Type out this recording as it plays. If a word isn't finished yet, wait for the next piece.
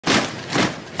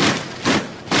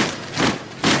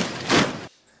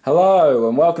Hello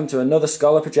and welcome to another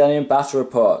Schola Progenium battle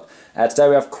report. Today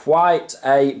we have quite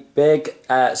a big,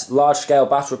 large-scale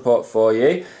battle report for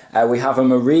you. We have a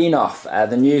Marine off.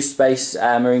 The new Space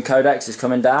Marine Codex is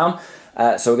coming down,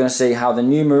 so we're going to see how the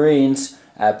new Marines,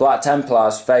 Black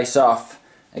Templars, face off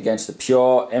against the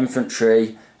pure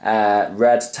infantry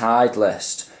Red Tide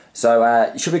list. So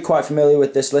you should be quite familiar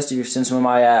with this list if you've seen some of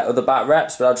my other bat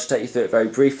reps, but I'll just take you through it very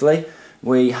briefly.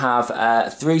 We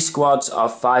have 3 squads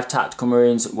of 5 tactical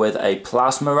marines with a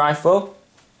plasma rifle.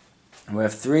 And we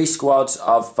have 3 squads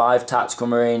of 5 tactical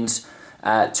marines.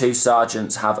 2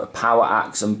 sergeants have a power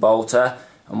axe and bolter,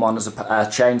 and 1 has a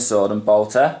chainsword and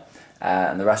bolter.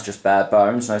 And the rest just bare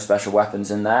bones, no special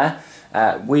weapons in there.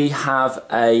 We have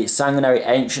a sanguinary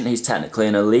ancient. He's technically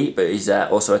an elite, but he's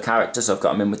also a character, so I've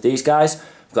got him in with these guys.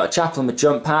 We've got a chaplain with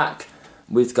jump pack.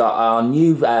 We've got our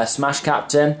new smash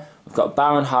captain. We've got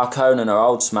Baron Harkonnen, our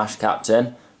old smash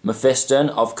captain, Mephiston,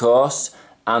 of course,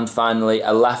 and finally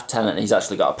a lieutenant. He's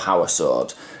actually got a power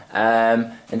sword.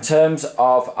 In terms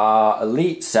of our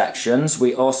elite sections,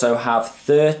 we also have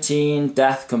 13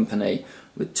 Death Company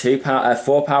with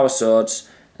 4 power swords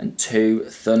and 2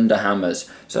 thunder hammers.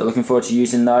 So looking forward to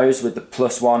using those with the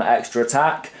 +1 extra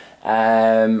attack.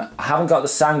 I haven't got the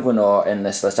Sanguinor in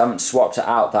this list. I haven't swapped it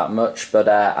out that much, but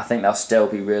I think they'll still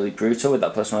be really brutal with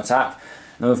that +1 attack.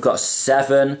 And we've got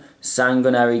 7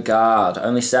 Sanguinary Guard,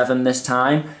 only 7 this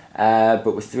time,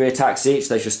 but with 3 attacks each,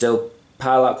 they should still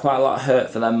pile up quite a lot of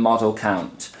hurt for their model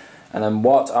count. And then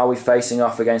what are we facing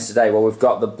off against today? Well, we've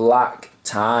got the Black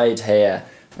Tide here.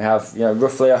 We have,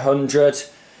 roughly 100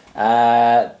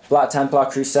 Black Templar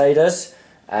Crusaders.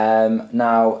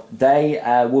 Now they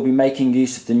will be making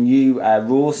use of the new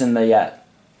rules in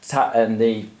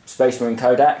the Space Marine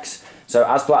Codex.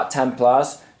 So as Black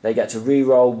Templars, they get to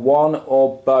re-roll 1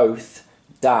 or both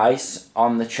dice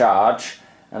on the charge,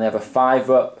 and they have a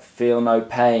 5-up feel no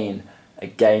pain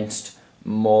against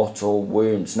mortal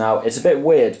wounds. Now it's a bit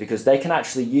weird because they can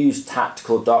actually use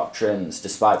tactical doctrines,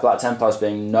 despite Black Templars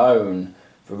being known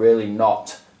for really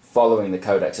not following the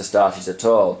Codex Astartes at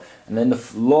all. And in the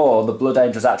lore, the Blood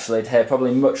Angels actually adhere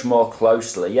probably much more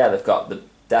closely. Yeah, they've got the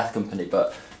Death Company,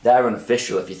 but they're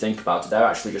unofficial if you think about it. They're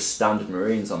actually just standard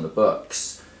Marines on the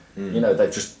books.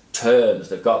 They've just turned,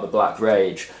 they've got the Black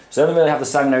Rage. So they don't really have the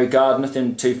Sanguinary Guard,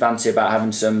 nothing too fancy about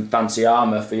having some fancy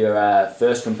armour for your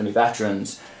 1st Company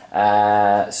veterans.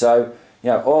 So,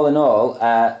 all in all,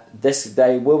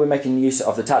 they will be making use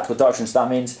of the tactical doctrines. That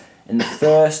means in the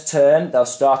first turn, they'll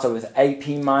start off with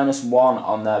AP -1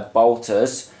 on their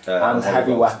bolters and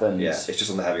heavy weapons. Yeah, it's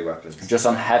just on the heavy weapons. Just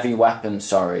on heavy weapons,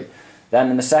 sorry. Then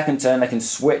in the second turn, they can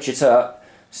switch it up,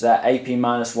 so they're AP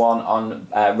 -1 on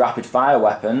rapid fire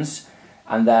weapons.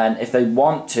 And then if they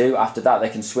want to, after that, they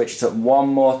can switch it up 1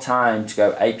 more time to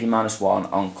go AP -1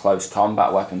 on close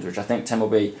combat weapons, which I think Tim will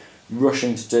be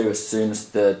rushing to do as soon as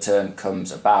the turn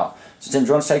comes about. So Tim, do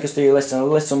you want to take us through your list in a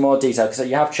little more detail? Because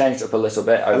you have changed it up a little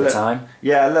bit over time.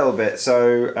 Yeah, a little bit.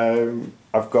 So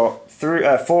I've got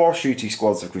 4 shooty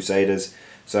squads of Crusaders.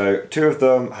 So 2 of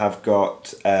them have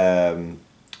got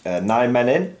 9 men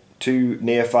in, 2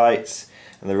 neophytes,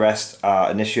 and the rest are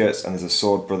initiates, and there's a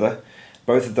sword brother.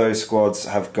 Both of those squads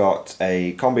have got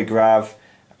a combi grav,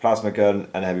 a plasma gun,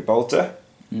 and a heavy bolter.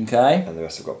 Okay. And the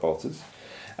rest have got bolters.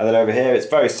 And then over here it's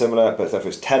very similar, but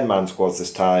it's 10-man squads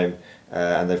this time,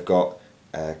 and they've got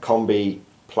combi,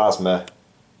 plasma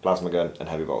gun, and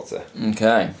heavy bolter.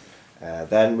 Okay.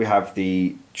 Then we have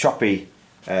the choppy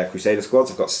Crusader squads.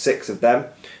 I've got 6 of them.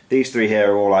 These 3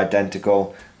 here are all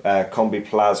identical. Combi,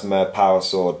 plasma, power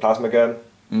sword, plasma gun.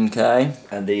 Okay.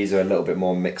 And these are a little bit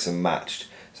more mix and matched.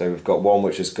 So we've got one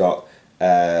which has got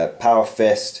power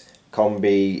fist,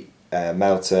 combi,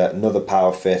 melter, another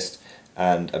power fist,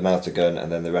 and a melter gun,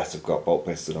 and then the rest have got bolt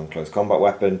pistol on close combat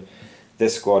weapon.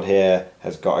 This squad here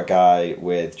has got a guy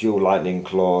with dual lightning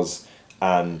claws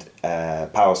and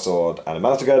power sword and a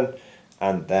melter gun,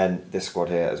 and then this squad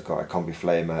here has got a combi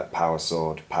flamer, power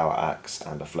sword, power axe,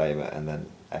 and a flamer, and then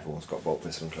everyone's got bolt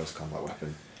pistol and close combat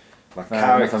weapon.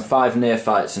 And 5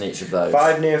 neophytes in each of those.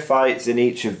 5 neophytes in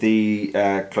each of the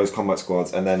close combat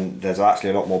squads, and then there's actually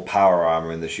a lot more power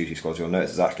armour in the shooty squads. You'll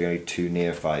notice there's actually only 2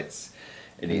 neophytes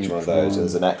in each one of those, and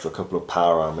there's an extra couple of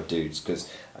power armour dudes, because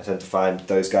I tend to find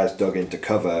those guys dug into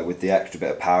cover with the extra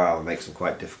bit of power armour makes them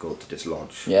quite difficult to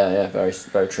dislodge. Yeah, very,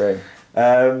 very true.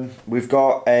 We've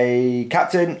got a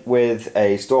captain with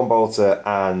a storm bolter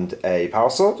and a power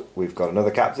sword. We've got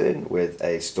another captain with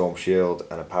a storm shield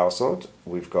and a power sword.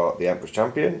 We've got the Emperor's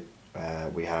champion.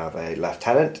 We have a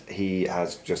lieutenant. He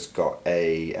has just got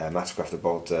a mastercrafted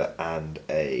bolter and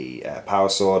a power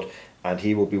sword, and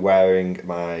he will be wearing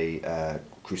my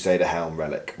Crusader Helm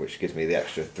relic, which gives me the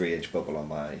extra 3-inch bubble on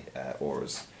my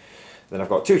auras. Then I've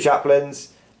got 2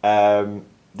 chaplains.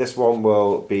 This one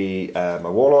will be my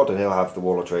Warlord, and he'll have the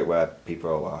Warlord trait where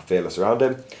people are fearless around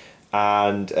him.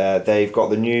 And they've got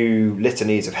the new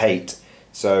Litanies of Hate.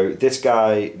 So this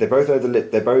guy, they both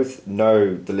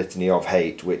know the Litany of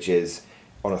Hate, which is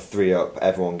on a 3-up,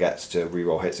 everyone gets to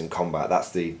reroll hits in combat. That's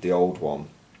the old one.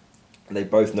 And they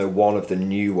both know one of the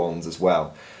new ones as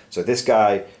well. So this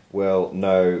guy will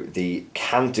know the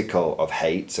Canticle of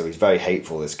Hate, so he's very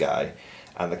hateful, this guy.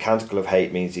 And the Canticle of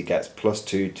Hate means he gets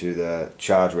 +2 to the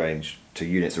charge range to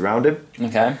units around him.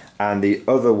 Okay. And the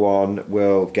other one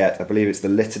will get, I believe it's the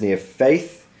Litany of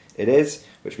Faith, it is,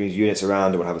 which means units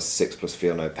around him will have a 6+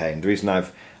 feel no pain. The reason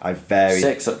I've varied...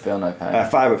 6 up feel no pain.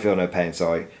 5 up feel no pain,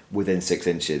 sorry, within 6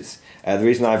 inches. The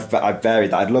reason I've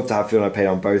varied that, I'd love to have feel no pain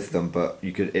on both of them, but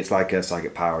you could. It's like a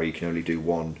psychic power, you can only do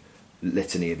 1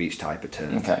 litany of each type of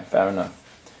turn. Okay, fair enough.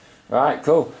 Right,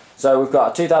 cool. So we've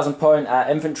got a 2,000 point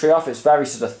infantry off. It's very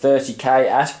sort of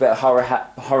 30k-esque, bit of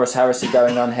Horus Heresy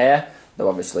going on here. Though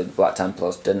obviously the Black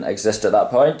Templars didn't exist at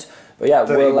that point. But yeah,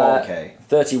 31k.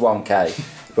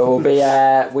 31k. But we'll be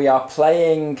we are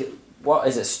playing, what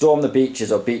is it, Storm the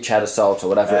Beaches or Beachhead Assault or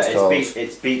whatever it's called.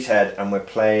 It's Beachhead, and we're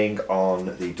playing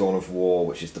on the Dawn of War,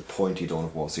 which is the pointy Dawn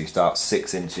of War. So you start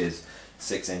 6 inches,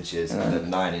 6 inches, and then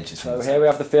 9 inches from the So here we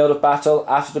have the field of battle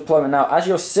after deployment. Now, as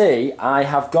you'll see, I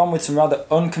have gone with some rather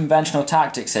unconventional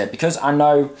tactics here because I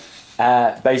know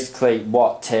basically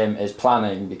what Tim is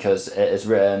planning, because it is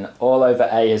written all over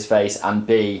A, his face, and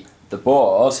B, the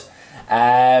board.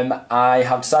 I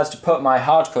have decided to put my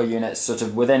hardcore units sort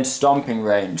of within stomping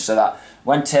range so that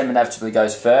when Tim inevitably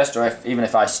goes first, or even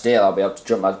if I steal, I'll be able to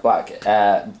jump my Black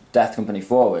Death Company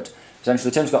forward.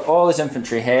 Essentially, Tim's got all his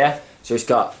infantry here, so he's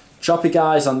got choppy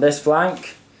guys on this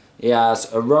flank, he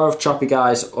has a row of choppy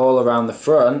guys all around the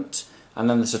front, and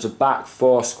then the sort of back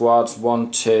 4 squads,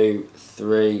 1, 2,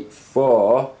 3,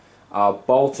 4, are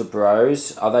Bolter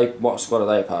Bros. What squad are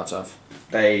they a part of?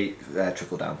 They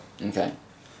trickle down. Okay.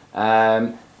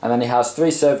 And then he has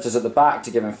 3 servitors at the back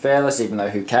to give him fearless, even though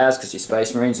who cares, because he's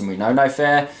Space Marines and we know no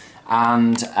fear.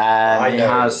 And he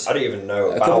has I don't even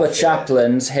know a couple of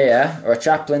chaplains here, or a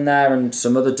chaplain there and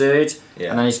some other dude. Yeah.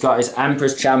 And then he's got his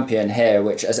Emperor's Champion here,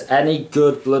 which, as any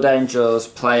good Blood Angels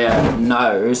player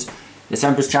knows, this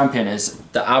Emperor's Champion is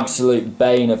the absolute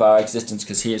bane of our existence,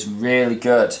 because he is really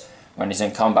good when he's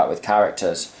in combat with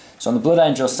characters. So on the Blood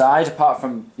Angel side, apart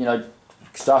from, you know,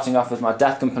 starting off with my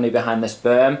Death Company behind this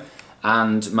berm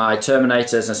and my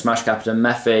Terminators and Smash Captain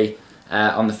Mephi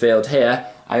on the field here,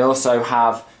 I also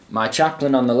have my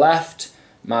Chaplain on the left,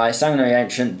 my Sanguinary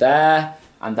Ancient there,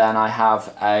 and then I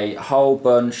have a whole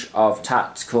bunch of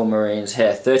Tactical Marines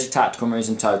here, 30 Tactical Marines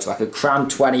in total. I could cram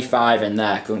 25 in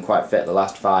there, couldn't quite fit the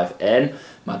last 5 in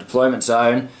my deployment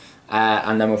zone.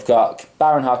 And then we've got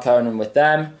Baron Harkonnen with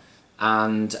them,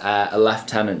 and a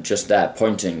Lieutenant just there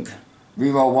pointing.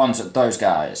 Reroll 1s at those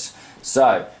guys.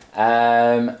 So,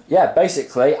 yeah,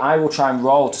 basically, I will try and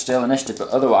roll to steal initiative, but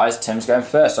otherwise, Tim's going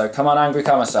first. So, come on, Angry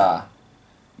Commissar.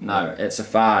 No, it's a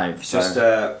 5. So. Just,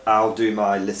 I'll do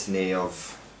my litany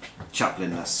of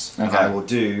chaplainness. Okay. I will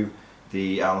do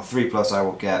the, on 3+, I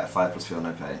will get 5+ feel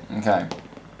no pain. Okay.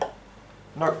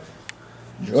 No.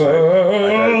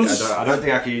 Yes. So, I don't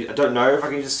think I can, I don't know if I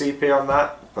can use a CP on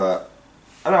that, but,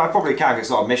 I know I probably can, because it's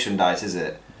not a mission dice, is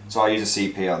it? So I'll use a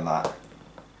CP on that.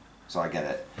 So I get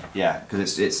it. Yeah,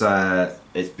 because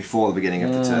it's before the beginning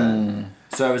of the turn.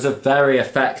 So it was a very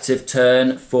effective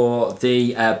turn for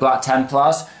the Black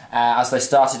Templars as they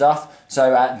started off.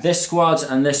 So this squad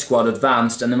and this squad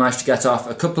advanced, and they managed to get off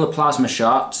a couple of plasma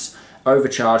shots,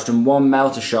 overcharged, and 1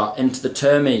 melter shot into the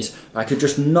Termies. I could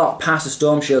just not pass a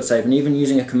Storm Shield save, and even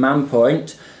using a command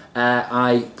point,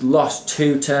 I lost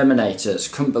 2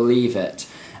 Terminators. Couldn't believe it.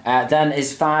 Then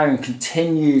his firing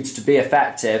continued to be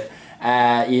effective.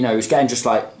 You know, he was getting just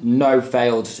like no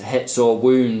failed hits or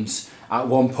wounds at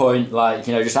one point, like,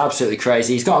 you know, just absolutely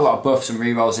crazy. He's got a lot of buffs and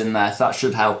rerolls in there, so that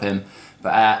should help him.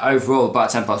 But overall, the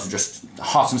Black Templars were just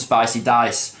hot and spicy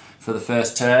dice for the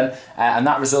first turn. And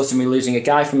that resulted in me losing a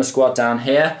guy from a squad down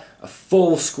here, a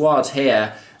full squad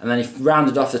here, and then he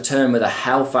rounded off the turn with a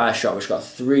Hellfire shot, which got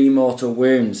 3 mortal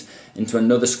wounds into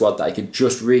another squad that I could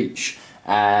just reach.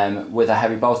 With a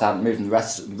heavy bolt, I hadn't moved, and the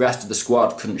rest of the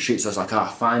squad couldn't shoot, so I was like, oh,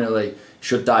 finally,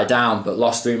 should die down, but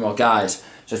lost 3 more guys.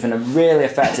 So it's been a really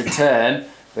effective turn,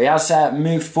 but he has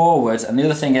moved forward, and the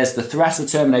other thing is, the threat of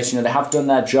termination, you know, they have done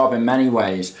their job in many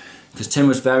ways, because Tim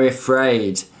was very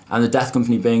afraid, and the Death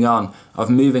Company being on, of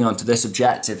moving on to this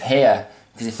objective here,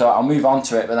 because he thought, I'll move on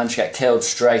to it, but then just get killed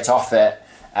straight off it,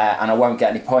 and I won't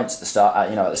get any points at the start.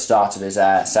 At the start of his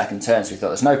second turn. So we thought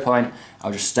there's no point.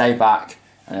 I'll just stay back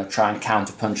and he'll try and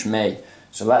counter punch me.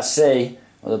 So let's see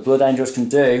what the Blood Angels can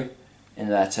do in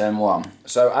their turn 1.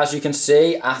 So as you can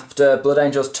see, after Blood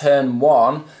Angels turn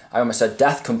 1, I almost said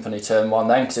Death Company turn 1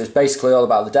 then, because it was basically all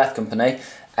about the Death Company.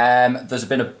 There's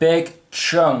been a big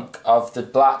chunk of the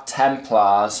Black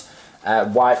Templars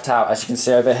wiped out. As you can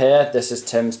see over here, this is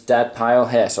Tim's dead pile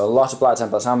here. So a lot of Black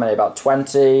Templars. How many? About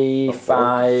 25,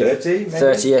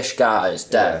 30-ish guys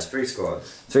dead. Yeah, 3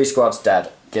 squads. 3 squads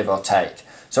dead, give or take.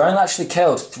 So I only actually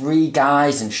killed 3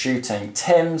 guys in shooting.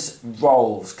 Tim's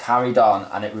rolls carried on,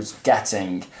 and it was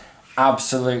getting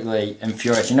absolutely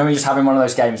infuriating. You know, you're just having one of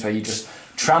those games where you're just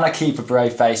trying to keep a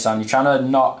brave face on, you're trying to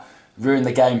not ruin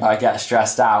the game by getting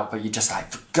stressed out, but you're just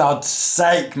like, for God's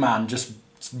sake, man, just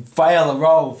fail a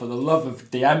roll for the love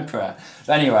of the Emperor.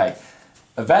 But anyway,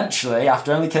 eventually,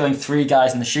 after only killing 3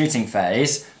 guys in the shooting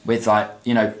phase, with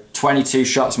 22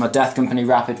 shots my Death Company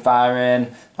rapid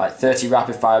firing, 30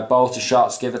 rapid fire bolter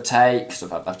shots, give or take,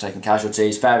 so I've taken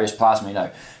casualties, various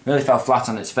plasma, really fell flat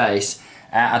on its face.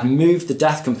 I'd moved the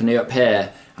Death Company up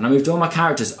here, and I moved all my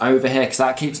characters over here, because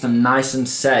that keeps them nice and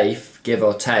safe, give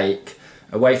or take,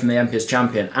 away from the Emperor's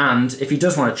Champion. And if he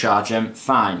does want to charge him,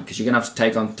 fine, because you're going to have to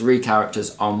take on 3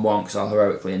 characters on 1, because I'll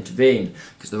heroically intervene,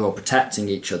 because they're all protecting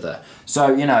each other.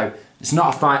 So, it's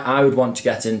not a fight I would want to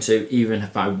get into, even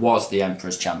if I was the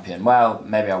Emperor's Champion. Well,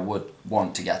 maybe I would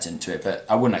want to get into it, but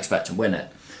I wouldn't expect to win it.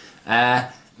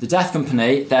 The Death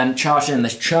Company then charged in. They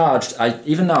charged,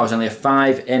 even though I was only a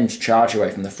 5-inch charge away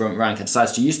from the front rank, I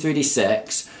decided to use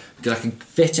 3d6, because I can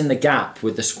fit in the gap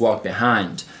with the squad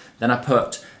behind. Then I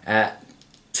put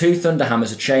 2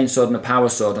 Thunderhammers, a Chainsword and a Power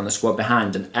Sword on the squad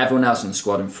behind, and everyone else on the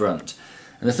squad in front.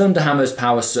 And the Thunderhammers,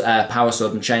 Power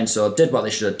Sword and Chainsword did what they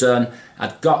should have done.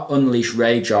 I'd got Unleash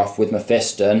Rage off with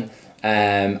Mephiston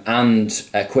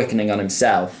and Quickening on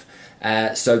himself.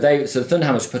 So the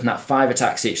Thunderhammers were putting out 5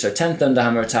 attacks each. So 10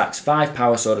 Thunderhammer attacks, 5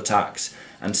 Power Sword attacks,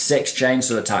 and 6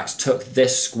 Chainsword attacks took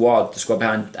this squad, the squad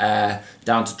behind,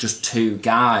 down to just 2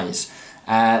 guys.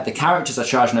 The characters are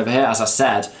charging over here, as I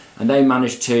said, and they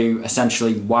managed to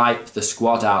essentially wipe the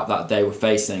squad out that they were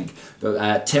facing.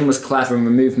 But Tim was clever and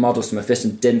removed models from Mephiston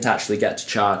and didn't actually get to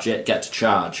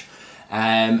charge.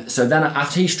 So then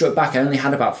after he struck back, I only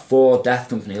had about 4 Death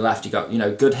Company left. He got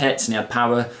good hits, and he had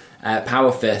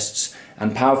power fists,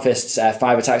 and power fists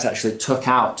 5 attacks actually took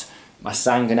out my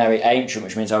Sanguinary Ancient,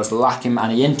 which means I was lacking,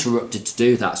 and he interrupted to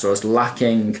do that, so I was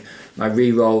lacking my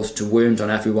rerolls to wound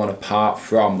on everyone apart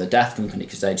from the Death Company,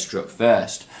 because they'd struck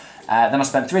first. Then I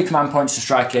spent 3 command points to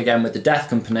strike again with the Death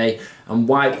Company and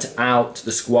wiped out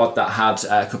the squad that had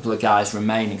a couple of guys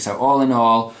remaining. So all in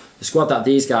all, the squad that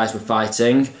these guys were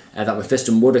fighting, that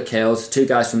Mephiston would have killed, 3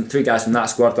 guys from that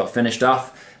squad got finished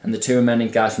off, and the 2 remaining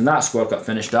guys from that squad got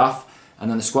finished off. And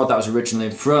then the squad that was originally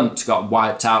in front got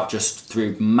wiped out just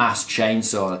through mass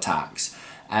chainsword attacks.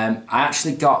 I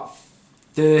actually got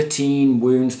 13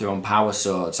 wounds through on power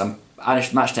swords. I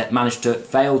managed to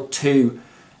fail 2,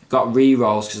 got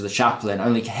rerolls because of the chaplain.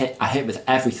 I hit with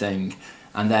everything,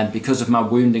 and then because of my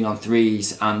wounding on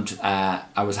 3s, and I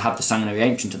had the Sanguinary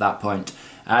Ancient at that point,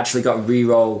 I actually got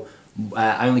reroll.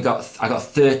 I got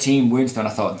 13 wounds through, and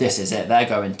I thought, this is it. They're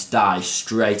going to die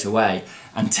straight away.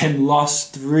 And Tim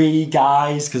lost 3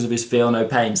 guys because of his Feel No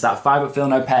Pain. So that 5-up Feel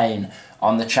No Pain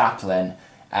on the chaplain.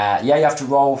 Yeah, you have to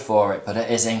roll for it, but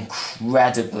it is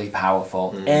incredibly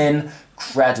powerful.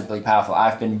 Incredibly powerful.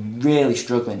 I've been really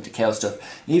struggling to kill stuff.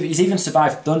 He's even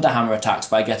survived Thunderhammer attacks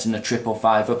by getting a triple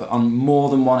 5-up on more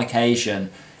than one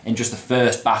occasion in just the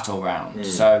first battle round.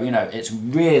 So, it's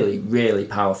really, really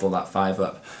powerful, that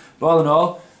 5-up. But all in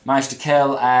all, managed to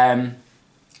kill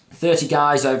 30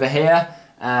 guys over here.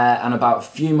 And about a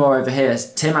few more over here.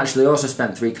 Tim actually also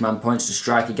spent 3 command points to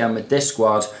strike again with this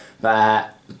squad,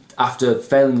 but after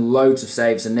failing loads of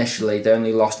saves initially, they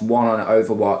only lost 1 on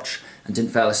Overwatch and didn't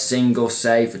fail a single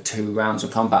save for 2 rounds of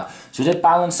combat. So we did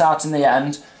balance out in the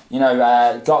end.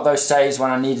 Got those saves when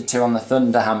I needed to on the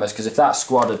Thunderhammers, because if that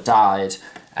squad had died,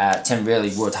 Tim really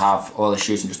would have all the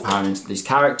shooting just powering into these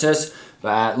characters.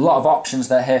 But a lot of options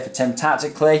there here for Tim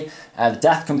tactically. The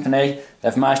Death Company,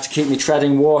 they've managed to keep me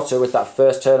treading water with that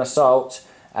first turn assault.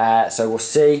 So we'll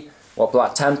see what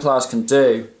Black Templars can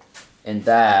do in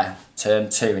their turn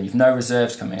 2. And you've no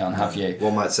reserves coming on, have you?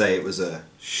 One might say it was a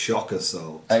shock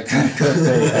assault. It could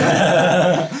be.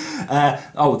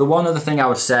 The one other thing I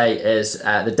would say is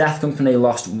the Death Company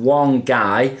lost 1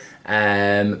 guy,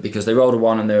 because they rolled a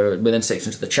 1 and they were within 6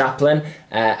 into the chaplain,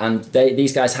 and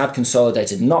these guys had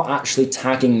consolidated, not actually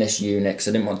tagging this unit because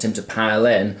I didn't want him to pile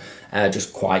in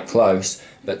just quite close,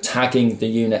 but tagging the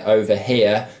unit over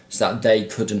here so that they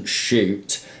couldn't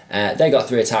shoot. They got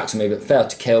 3 attacks on me but failed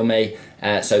to kill me,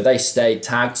 so they stayed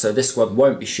tagged, so this squad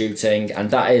won't be shooting,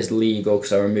 and that is legal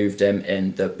because I removed him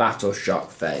in the battle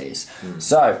shock phase.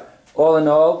 So all in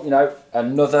all, you know,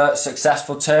 another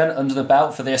successful turn under the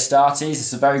belt for the Astartes.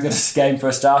 It's a very good game for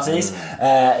Astartes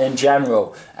in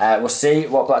general. We'll see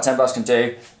what Black Templars can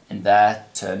do in their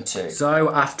turn 2.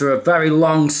 So after a very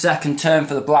long second turn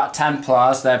for the Black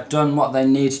Templars, they've done what they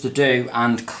needed to do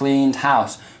and cleaned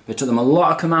house. But it took them a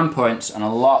lot of command points and a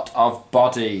lot of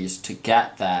bodies to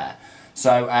get there.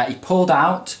 So he pulled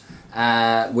out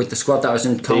with the squad that was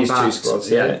in combat. These 2 squads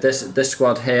here. Yeah, this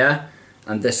squad here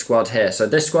and this squad here. So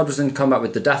this squad was in combat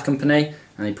with the Death Company,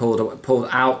 and he pulled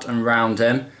out and round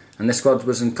him. And this squad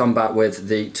was in combat with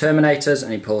the Terminators,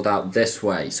 and he pulled out this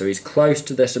way. So he's close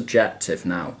to this objective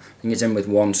now. I think he's in with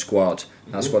 1 squad.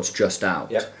 That squad's just out.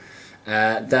 Yep.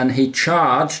 Then he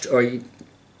charged, or he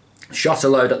shot a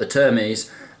load at the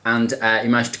Termies, and he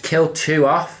managed to kill 2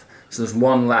 off. So there's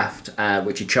 1 left,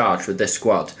 which he charged with this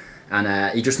squad.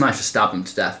 And he just managed to stab him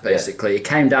to death, basically. It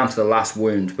came down to the last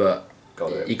wound, but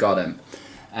he got him.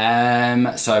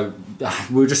 So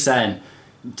we were just saying,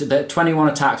 21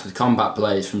 attacks with combat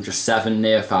blades from just 7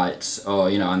 neophytes, or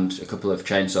you know, and a couple of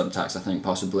chainsword attacks, I think,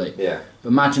 possibly. Yeah. But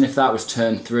imagine if that was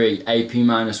turn 3, AP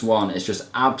 -1. It's just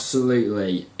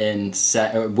absolutely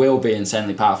insane. It will be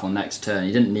insanely powerful next turn.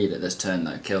 He didn't need it this turn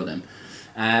though. Killed him.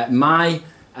 My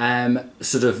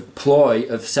sort of ploy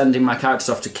of sending my characters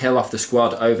off to kill off the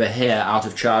squad over here out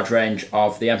of charge range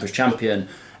of the Emperor's Champion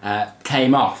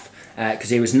came off because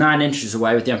he was 9 inches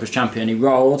away with the Emperor's Champion. He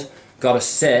rolled, got a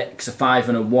 6, a 5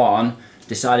 and a 1,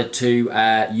 decided to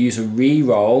use a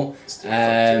re-roll,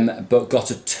 but got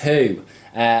a 2.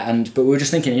 But we were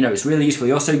just thinking, you know, it's really useful.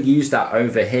 He also used that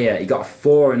over here. He got a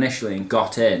 4 initially and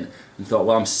got in, and thought,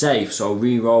 well, I'm safe, so I'll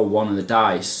re-roll 1 of the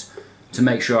dice to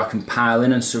make sure I can pile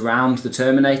in and surround the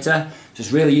Terminator. So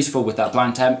it's really useful with that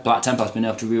Black Templars being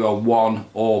able to re-roll 1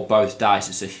 or both dice.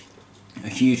 It's a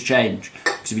huge change,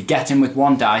 because if you get in with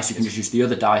 1 dice, you can just use the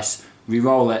other dice,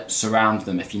 re-roll it, surround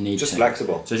them if you need to. Just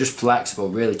flexible. So just flexible,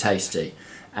 really tasty.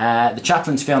 The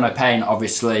Chaplain's Feel No Pain,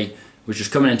 obviously, was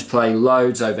just coming into play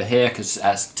loads over here because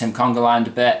Tim Conga lined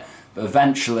a bit, but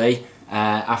eventually,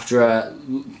 after a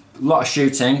lot of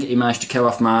shooting, he managed to kill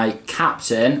off my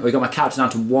captain. We got my captain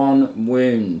down to 1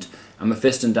 wound, and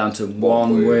Mephiston down to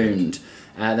 1 wound.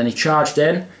 Then he charged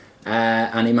in,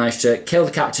 and he managed to kill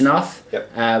the captain off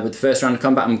with the first round of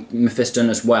combat, and Mephiston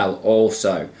as well,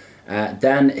 also.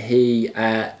 Then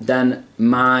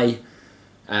my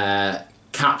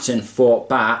captain fought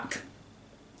back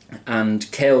and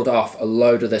killed off a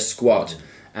load of this squad.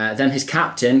 Then his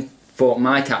captain fought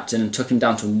my captain and took him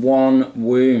down to 1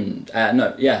 wound.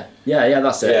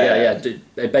 That's it.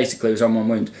 It basically was on 1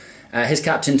 wound. His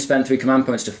captain spent 3 command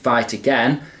points to fight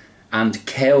again and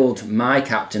killed my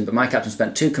captain, but my captain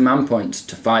spent 2 command points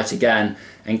to fight again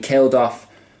and killed off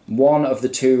 1 of the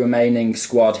 2 remaining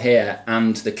squad here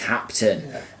and the captain.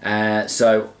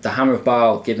 So the Hammer of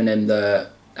Baal giving him the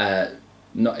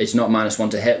it's not -1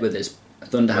 to hit with his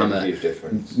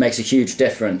Thunderhammer makes a huge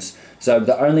difference. So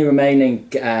the only remaining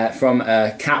from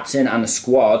a captain and a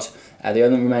squad, the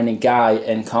only remaining guy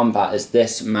in combat is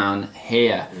this man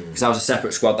here, because that was a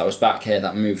separate squad that was back here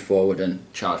that moved forward and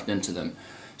charged into them.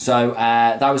 So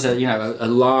that was a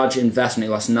large investment.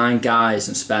 He lost 9 guys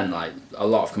and spent like a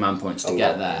lot of command points to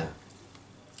get there.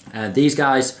 These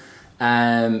guys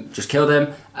just killed him,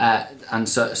 and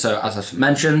so as I've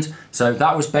mentioned, so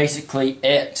that was basically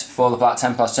it for the Black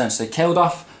Templars turn. So they killed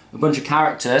off a bunch of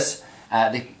characters,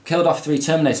 they killed off 3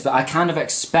 Terminators, but I kind of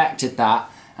expected that,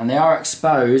 and they are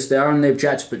exposed, they are on the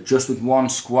objective, but just with 1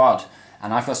 squad,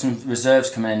 and I've got some reserves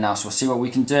coming in now, so we'll see what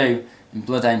we can do in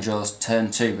Blood Angels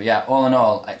turn 2. But yeah, all in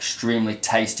all, extremely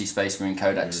tasty Space Marine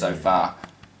Codex so far.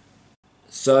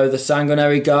 So the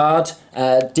Sanguinary Guard,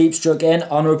 deep struck in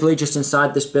honourably just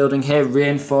inside this building here,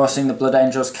 reinforcing the Blood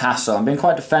Angels castle. I'm being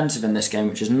quite defensive in this game,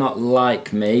 which is not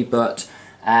like me, but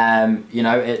you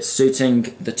know, it's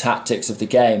suiting the tactics of the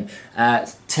game.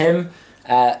 Tim,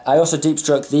 I also deep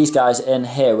struck these guys in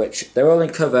here, which they're all in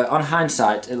cover. On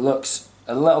hindsight, it looks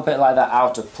a little bit like they're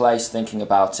out of place thinking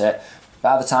about it.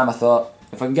 But at the time I thought,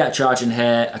 if I can get a charge in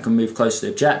here, I can move close to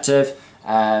the objective.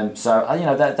 So, you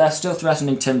know, they're still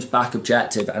threatening Tim's back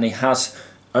objective, and he has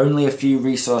only a few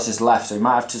resources left, so he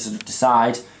might have to sort of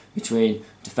decide between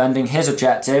defending his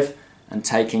objective and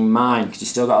taking mine, because he's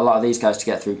still got a lot of these guys to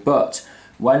get through. But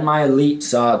when my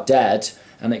elites are dead,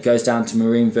 and it goes down to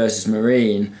Marine versus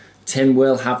Marine, Tim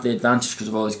will have the advantage because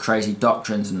of all his crazy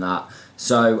doctrines and that.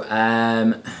 So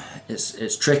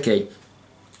it's tricky.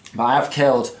 But I have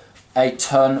killed a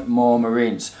ton more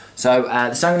Marines. So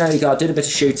the Sanguinary Guard did a bit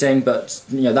of shooting, but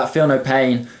you know, that Feel No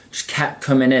Pain just kept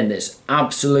coming in. It's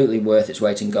absolutely worth its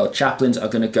weight in gold. Chaplains are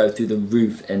going to go through the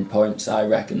roof in points, I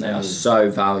reckon. They are so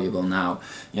valuable now.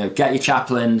 You know, get your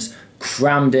chaplains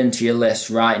crammed into your list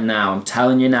right now. I'm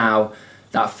telling you now,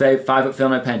 that 5 up Feel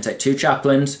No Pain, take 2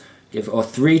 chaplains, or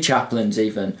 3 chaplains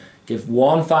even. Give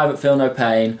 1 5 up Feel No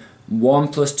Pain, 1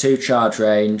 +2 charge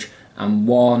range, and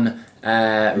 1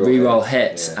 reroll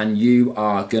hits, and you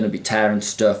are going to be tearing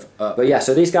stuff up. But yeah,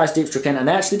 so these guys deep struck in, and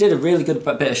they actually did a really good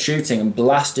bit of shooting and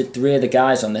blasted 3 of the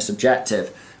guys on this objective.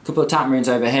 A couple of attack marines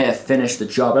over here finished the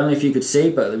job, only if you could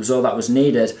see, but it was all that was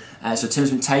needed. So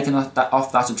Tim's been taken off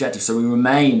that objective, so we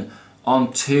remain on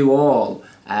 2-all,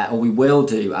 or we will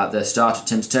do at the start of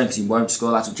Tim's turn, because he won't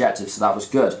score that objective, so that was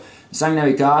good. The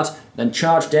Sanguinary Guard then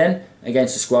charged in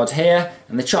against the squad here,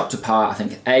 and they chopped apart, I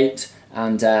think, 8,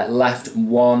 and left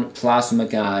 1 plasma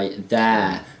guy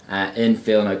there in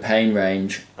Feel No Pain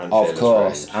range, of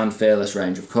course, and Fearless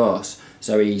range, of course.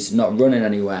 So he's not running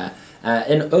anywhere.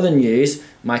 In other news,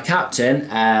 my captain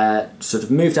sort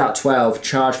of moved out 12,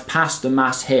 charged past the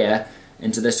mass here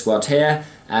into this squad here,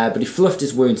 but he fluffed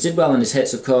his wounds, did well on his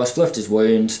hits, of course, fluffed his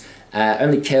wounds,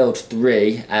 only killed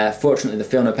 3. Fortunately, the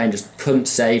Feel No Pain just couldn't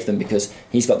save them because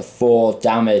he's got the 4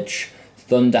 damage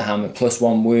Thunderhammer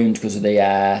 +1 wound because of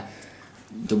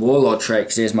the Warlord trait,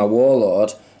 because he is my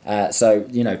Warlord. So,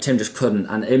 you know, Tim just couldn't,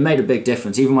 and it made a big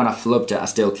difference. Even when I flubbed it, I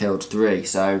still killed 3.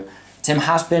 So Tim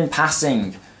has been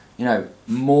passing, you know,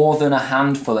 more than a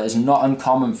handful. It is not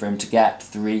uncommon for him to get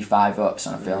 3 5-ups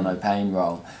on a Feel No Pain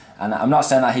roll. And I'm not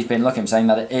saying that he's been lucky, I'm saying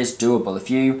that it is doable. If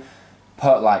you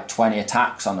put like 20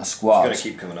 attacks on a squad, it's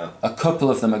going to keep coming up. A couple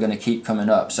of them are going to keep coming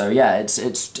up. So yeah,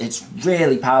 it's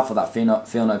really powerful, that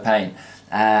Feel No Pain.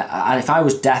 And if I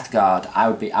was Death Guard, I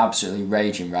would be absolutely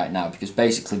raging right now, because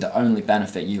basically the only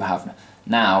benefit you have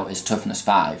now is toughness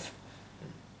 5,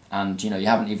 and you know, you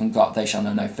haven't even got They Shall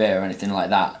Know No Fear or anything like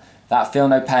that. That Feel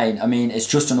No Pain, I mean, it's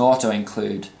just an auto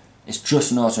include. It's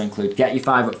just an auto include. Get your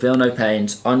 5 up Feel No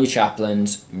Pains on your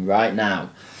chaplains right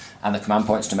now, and the command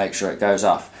points to make sure it goes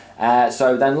off.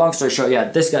 So then, long story short, yeah,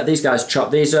 these guys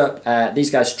chopped these up. These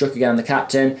guys struck again the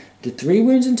captain. Did 3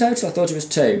 wounds in total? I thought it was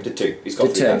 2. Did 2. He's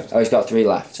got 3 left. Oh, he's got 3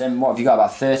 left. Tim, what have you got?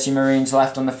 About 30 Marines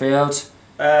left on the field?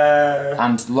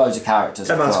 And loads of characters.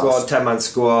 10-man squad, 10-man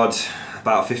squad,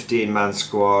 about 15-man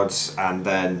squads, and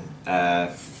then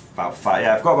about 5.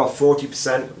 Yeah, I've got about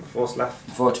 40% of the force left.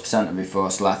 40% of your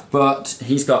force left. But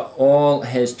he's got all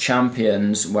his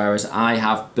champions, whereas I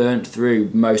have burnt through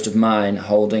most of mine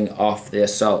holding off the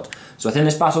assault. So I think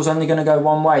this battle's only going to go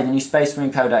one way. The new Space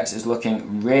Marine Codex is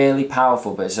looking really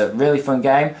powerful, but it's a really fun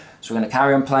game, so we're going to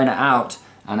carry on playing it out,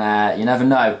 and you never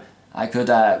know, I could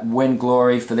win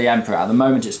glory for the Emperor. At the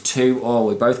moment it's 2-all.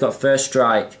 We've both got first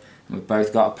strike, and we've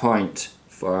both got a point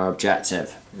for our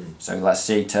objective. So let's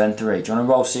see, turn 3. Do you want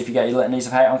to roll, see if you get your Litanies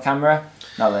of Hate on camera?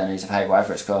 Not Litanies of Hate,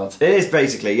 whatever it's called. It is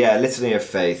basically, yeah, Litany of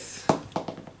Faith.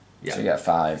 Yeah. So you get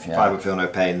 5, yeah. 5 would Feel No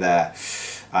Pain there.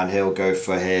 And he'll go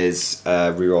for his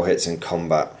reroll hits in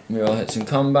combat. Reroll hits in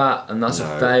combat, and that's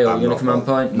a fail. You're going to command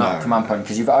point? Not command point,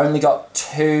 because you've only got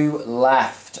 2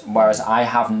 left, whereas I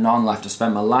have none left. I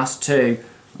spent my last 2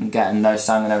 on getting no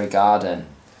Sanguinary Guard in.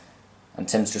 And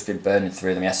Tim's just been burning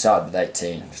through them. He started with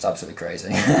 18. Just absolutely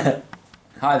crazy.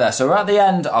 Hi there, so we're at the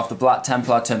end of the Black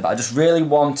Templar turn, but I just really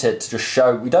wanted to just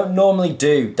show, we don't normally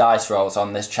do dice rolls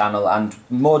on this channel, and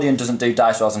Mordian doesn't do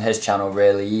dice rolls on his channel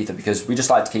really either, because we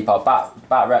just like to keep our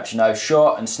bat reps, you know,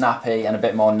 short and snappy and a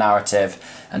bit more narrative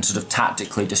and sort of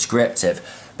tactically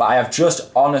descriptive. But I have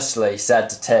just honestly said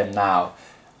to Tim now,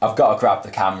 I've got to grab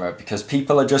the camera, because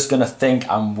people are just going to think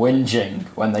I'm whinging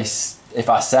when if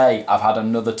I say I've had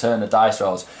another turn of dice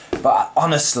rolls. But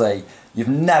honestly, you've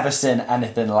never seen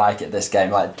anything like it this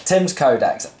game. Like Tim's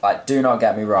Codex, like, do not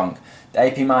get me wrong. The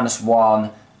AP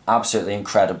 -1, absolutely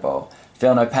incredible.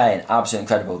 Feel No Pain, absolutely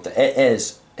incredible. It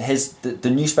is, the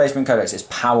new Space Marine Codex is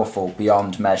powerful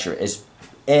beyond measure. It is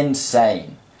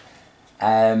insane.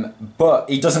 But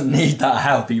he doesn't need that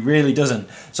help, he really doesn't.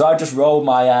 So I've just rolled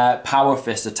my Power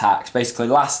Fist attacks. Basically,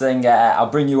 last thing, I'll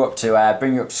bring you up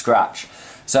to scratch.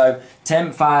 So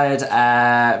Tim fired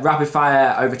rapid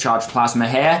fire overcharged plasma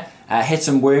here. Hit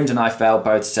and wound, and I failed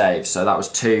both saves, so that was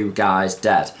 2 guys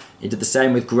dead. He did the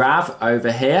same with Grav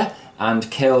over here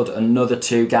and killed another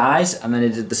 2 guys, and then he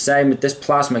did the same with this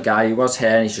plasma guy. He was here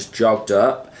and he's just jogged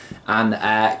up and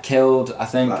killed, I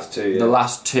think, the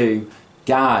last 2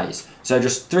 guys. So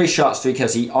just 3 shots, 3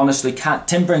 kills. He honestly can't.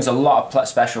 Tim brings a lot of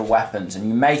special weapons, and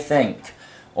you may think,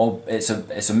 or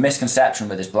it's a misconception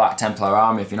with his Black Templar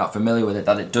army, if you're not familiar with it,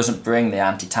 that it doesn't bring the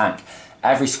anti-tank.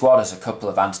 Every squad has a couple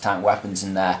of anti-tank weapons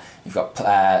in there. You've got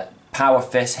Power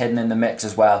Fist hidden in the mix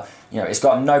as well. It's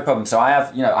got no problem. So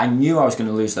I knew I was going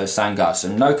to lose those Sandguards, so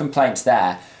no complaints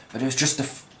there. But it was just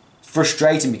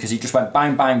frustrating because he just went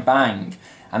bang, bang, bang,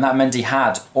 and that meant he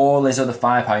had all his other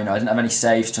firepower. I didn't have any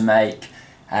saves to make.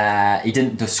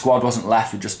 The squad wasn't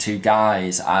left with just 2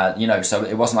 guys. So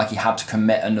it wasn't like he had to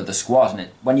commit another squad. And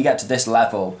when you get to this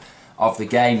level of the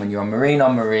game, when you're on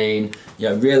marine,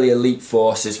 really elite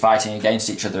forces fighting against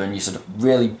each other, and you sort of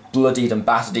really bloodied and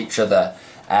battered each other,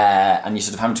 and you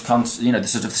sort of having to the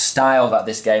sort of style that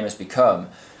this game has become.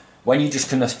 When you just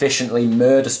can efficiently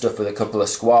murder stuff with a couple of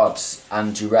squads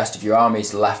and the rest of your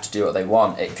army's left to do what they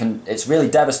want, it's really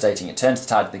devastating. It turns the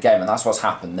tide of the game, and that's what's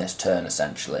happened this turn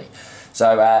essentially.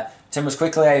 So Tim was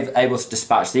quickly able to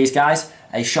dispatch these guys.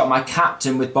 He shot my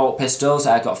captain with bolt pistols.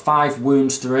 I got 5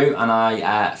 wounds through, and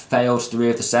I failed 3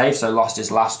 of the saves, so lost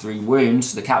his last 3 wounds.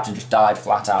 So the captain just died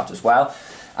flat out as well.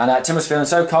 And Tim was feeling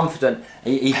so confident,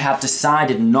 he had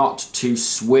decided not to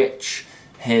switch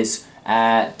his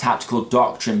tactical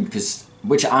doctrine,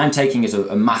 which I'm taking as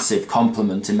a massive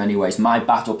compliment in many ways. My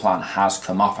battle plan has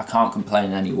come off. I can't complain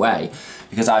in any way,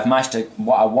 because I've managed to,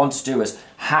 what I want to do is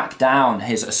hack down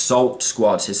his assault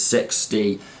squads, his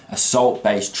 60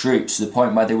 assault-based troops, to the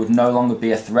point where they would no longer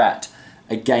be a threat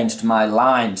against my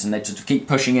lines, and they'd sort of keep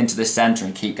pushing into the centre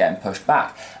and keep getting pushed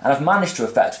back. And I've managed to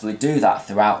effectively do that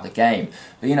throughout the game.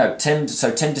 But Tim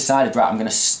decided, right, I'm going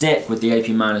to stick with the AP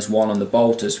 -1 on the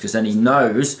bolters, because then he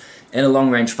knows in a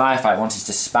long-range firefight, once he's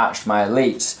dispatched my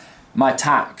elites, my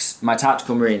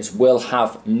tactical marines will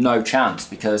have no chance,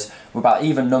 because we're about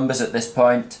even numbers at this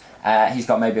point. He's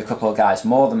got maybe a couple of guys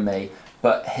more than me,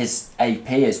 but his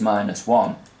AP is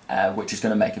 -1, which is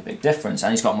going to make a big difference.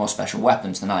 And he's got more special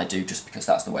weapons than I do, just because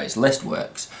that's the way his list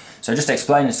works. So just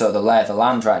explaining sort of the lay of the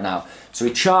land right now. So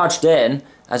he charged in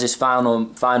as his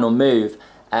final move,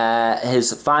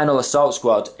 his final assault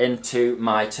squad into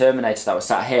my Terminators that were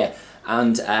sat here.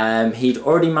 And he'd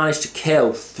already managed to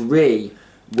kill 3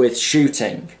 with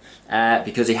shooting,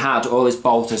 because he had all his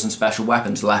bolters and special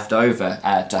weapons left over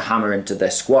to hammer into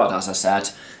this squad. As I said,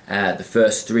 the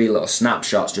first 3 little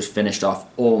snapshots just finished off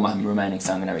all my remaining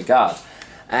Sanguinary Guard.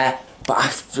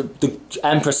 But the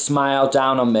Emperor smiled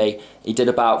down on me. He did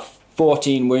about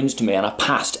 14 wounds to me, and I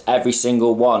passed every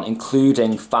single one,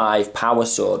 including 5 power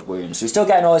sword wounds. So he's still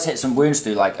getting all his hits and wounds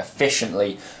through, like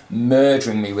efficiently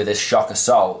murdering me with his shock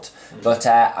assault. But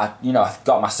I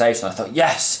got my saves, and I thought,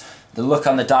 yes, the look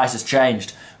on the dice has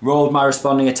changed. Rolled my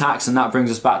responding attacks, and that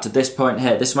brings us back to this point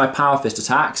here. This is my Power Fist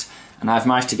attacks, and I've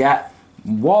managed to get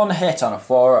 1 hit on a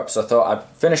 4-up. So I thought I'd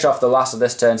finish off the last of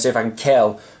this turn, see if I can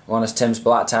kill one of Tim's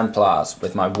Black Templars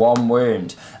with my 1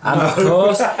 wound. And of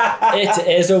course, it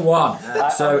is a 1.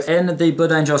 So in the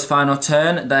Blood Angels' final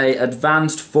turn, they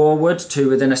advanced forward to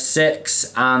within a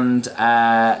 6 and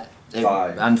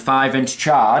 5-inch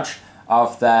charge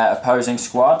of their opposing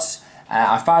squads.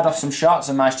 I fired off some shots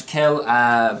and managed to kill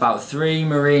about 3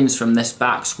 Marines from this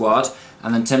back squad,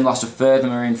 and then Tim lost a further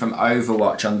Marine from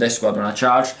Overwatch on this squad when I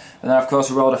charged. And then of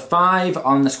course I rolled a 5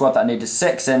 on the squad that needed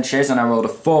 6 inches, and I rolled a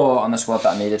 4 on the squad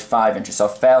that needed 5 inches, so I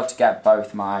failed to get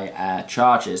both my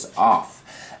charges off.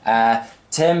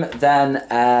 Tim then,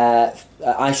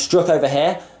 I struck over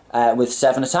here with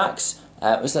 7 attacks.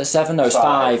 Was that 7? No, it's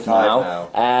 5 now.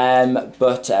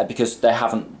 But because they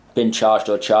haven't been charged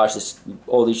or charged,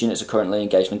 all these units are currently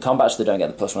engaged in combat, so they don't get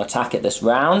the +1 attack at this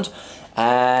round.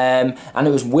 And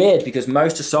it was weird because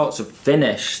most assaults have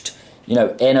finished,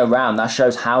 in a round. That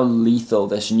shows how lethal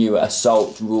this new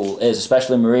assault rule is,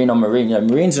 especially Marine on Marine.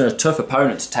 Marines are a tough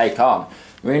opponent to take on.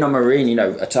 Marine on Marine,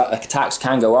 attacks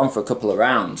can go on for a couple of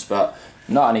rounds, but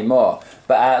not anymore.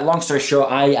 But long story short,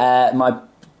 my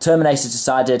Terminators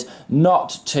decided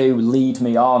not to lead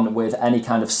me on with any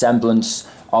kind of semblance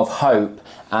of hope,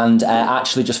 and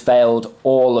actually just failed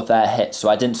all of their hits, so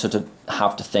I didn't sort of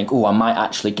have to think, oh, I might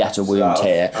actually get a wound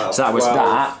here. So that was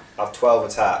that. Of 12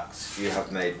 attacks, you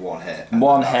have made 1 hit.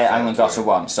 1 hit and got a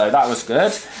 1, so that was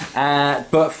good.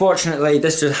 But fortunately,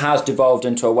 this just has devolved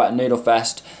into a wet noodle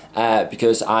fest,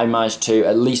 because I managed to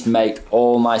at least make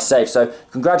all my saves. So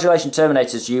congratulations,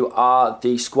 Terminators, you are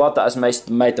the squad that has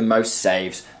made the most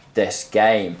saves this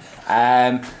game.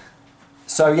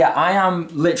 So yeah, I'm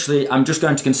just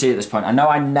going to concede at this point. I know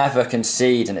I never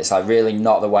concede, and it's like really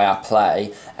not the way I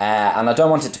play, and I don't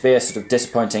want it to be a sort of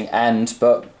disappointing end,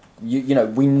 but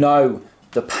we know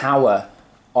the power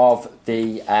of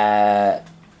the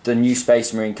the new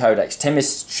Space Marine Codex. Tim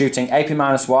is shooting AP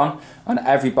 -1 on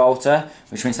every bolter,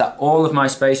 which means that all of my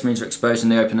Space Marines are exposed in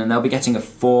the open, and they'll be getting a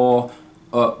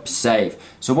 4-up save.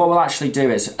 So what we'll actually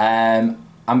do is,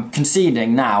 I'm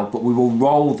conceding now, but we will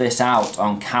roll this out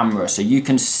on camera so you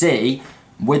can see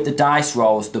with the dice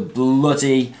rolls the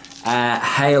bloody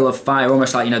hail of fire,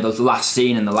 almost like, you know, the last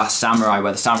scene in The Last Samurai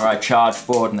where the samurai charge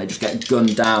forward and they just get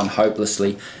gunned down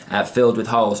hopelessly, filled with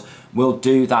holes. We'll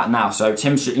do that now. So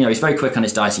Tim's, you know, he's very quick on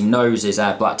his dice. He knows his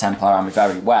Black Templar army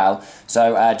very well.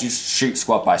 So just shoot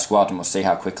squad by squad and we'll see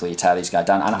how quickly you tear these guys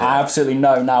down. And I absolutely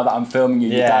know now that I'm filming you,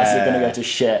 your dice are going to go to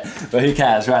shit. But who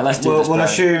cares? Right, let's do this. We'll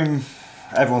assume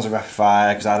everyone's a rapid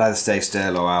fire, because I'd either stay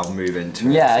still or I'll move into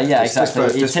it. Yeah,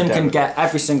 exactly. Tim can get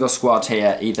every single squad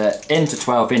here either into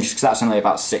 12 inches, because that's only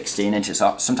about 16 inches.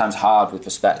 So sometimes hard with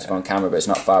perspective on camera, but it's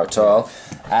not far at all.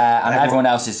 And everyone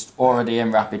else is already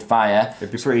in rapid fire.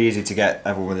 It'd be pretty easy to get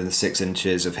everyone within 6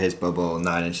 inches of his bubble,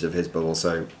 9 inches of his bubble.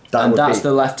 So that's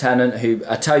the lieutenant who,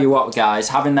 I tell you what, guys,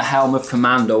 having the helm of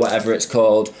command or whatever it's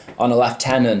called on a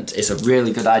lieutenant is a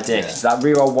really good idea, because that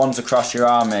reroll ones across your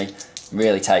army.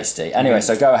 Really tasty. Anyway,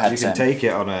 so go ahead, You Tim. can take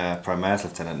it on a Primaris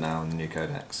Lieutenant now in the new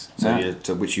Codex.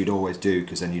 So which you'd always do,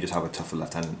 because then you just have a tougher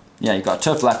Lieutenant. Yeah, you've got a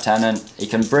tough Lieutenant. He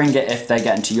can bring it if they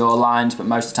get into your lines, but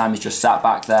most of the time he's just sat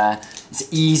back there. It's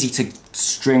easy to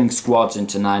string squads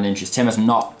into 9 inches. Tim has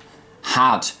had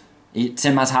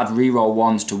reroll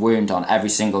ones to wound on every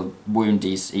single wound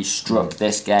he's struck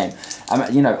this game.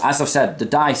 You know, as I've said, the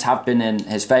dice have been in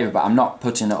his favour, but I'm not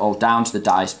putting it all down to the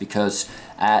dice, because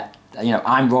you know,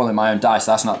 I'm rolling my own dice.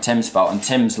 That's not Tim's fault, and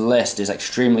Tim's list is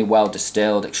extremely well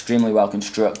distilled, extremely well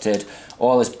constructed.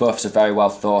 All his buffs are very well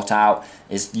thought out.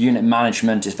 His unit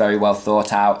management is very well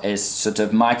thought out. His sort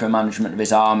of micromanagement of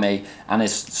his army and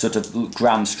his sort of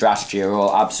grand strategy are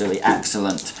all absolutely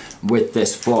excellent with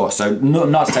this force. So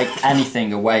not to take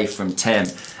anything away from Tim.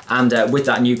 And with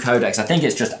that new codex, I think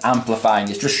it's just amplifying.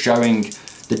 It's just showing,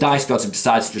 the dice gods have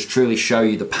decided to just truly show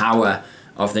you the power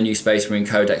of the new Space Marine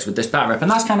Codex with this bat rip,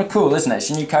 and that's kind of cool, isn't it? It's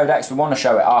a new codex, we want to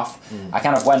show it off. I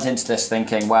kind of went into this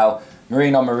thinking, well,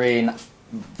 Marine on Marine,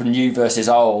 new versus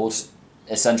old,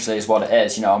 essentially is what it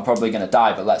is. You know, I'm probably going to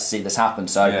die, but let's see this happen.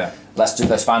 So let's do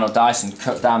those final dice and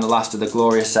cut down the last of the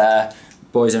glorious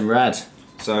boys in red.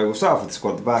 So we'll start off with the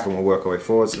squad at the back and we'll work our way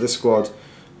forward. So this squad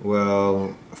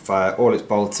will fire all its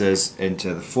bolters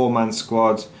into the 4-man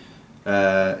squad.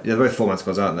 Yeah, they're both 4-man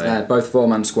squads, aren't they? Yeah, both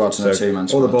 4-man squads and a 2-man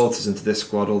squad. All the bolters into this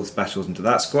squad, all the specials into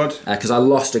that squad. Because I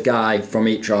lost a guy from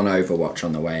each on Overwatch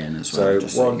on the way in as well.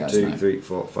 So 1, 2, 3,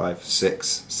 4, 5,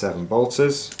 6, 7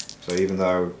 bolters. So even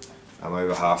though I'm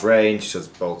over half range,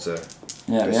 just bolter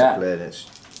discipline,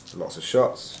 it's lots of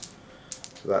shots.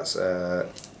 So that's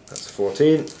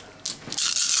 14.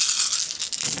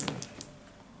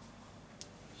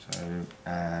 So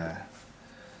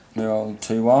we're all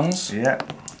 2 1s. Yeah.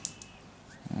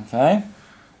 Okay.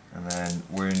 And then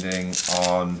wounding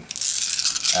on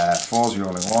 4s,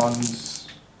 rolling 1s.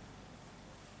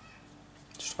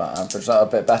 Just about average, that a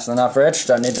bit better than average.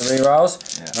 Don't need the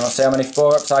rerolls. Yeah. And I'll see how many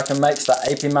 4-ups I can make. So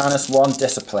that AP -1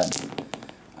 discipline.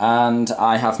 And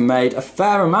I have made a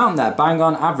fair amount there, bang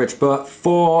on average, but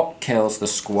 4 kills the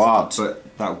squad.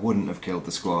 But that wouldn't have killed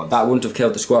the squad. That wouldn't have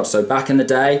killed the squad. So back in the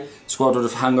day, the squad would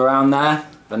have hung around there,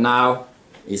 but now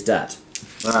he's dead.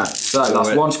 Right, so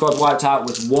that's 1 squad wiped out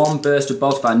with 1 burst of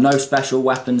bolt fire, no special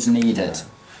weapons needed. Yeah.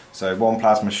 So 1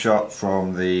 plasma shot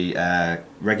from the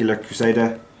regular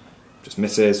Crusader, just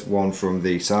misses. 1 from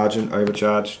the Sergeant,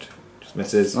 overcharged, just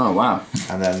misses. Oh wow.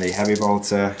 And then the heavy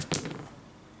bolter,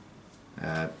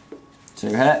 2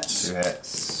 hits. 2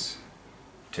 hits,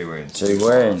 2 wounds. 2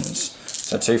 wounds.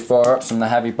 So 2 4-ups from the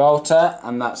heavy bolter,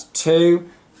 and that's 2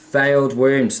 failed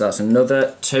wounds. So that's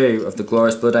another 2 of the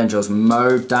glorious Blood Angels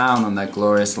mowed down on their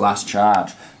glorious last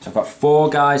charge. So I've got 4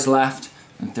 guys left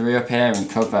and 3 up here in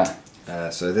cover.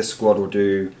 So this squad will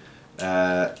do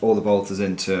all the bolters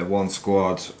into 1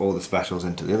 squad, all the specials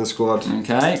into the other squad.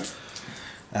 Okay.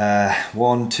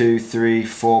 1, 2, 3,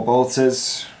 4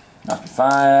 bolters. Rapid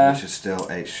fire. Which is still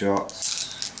 8 shots.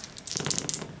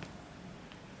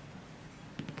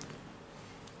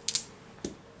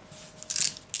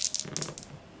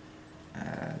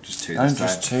 Just 2 this time.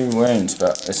 Just 2 wounds,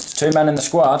 but it's 2 men in the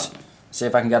squad. See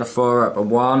if I can get a 4-up, a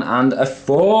 1 and a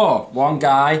 4. 1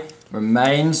 guy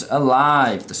remains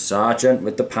alive. The Sergeant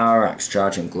with the power axe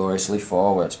charging gloriously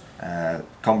forward.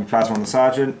 Combi plasma on the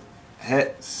Sergeant.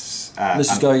 Hits.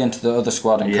 This is going into the other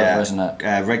squad in cover, isn't it?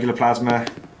 Regular plasma.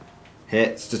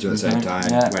 Hits. Just do it at the same time.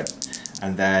 Yeah.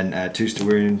 And then 2s to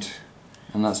wound.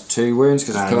 And that's 2 wounds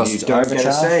because of course you don't get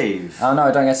a save. Oh no,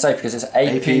 I don't get a save because it's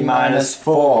AP minus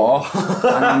 4.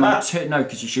 And I'm on 2. No,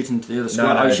 because you're shooting into the other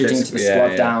squad. I was shooting into the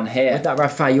squad down here. With that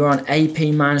rapid fire, you are on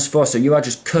AP minus 4, so you are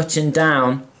just cutting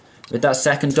down with that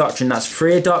second doctrine. That's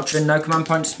free doctrine, no command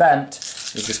point spent.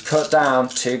 You just cut down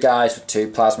 2 guys with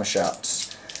 2 plasma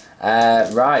shots.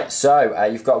 Right, so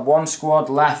you've got 1 squad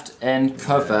left in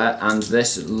cover, and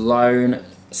this lone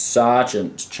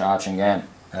sergeant charging in.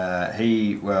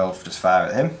 He will just fire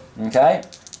at him. Okay.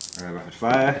 Rapid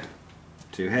fire.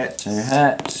 2 hits. 2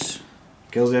 hits.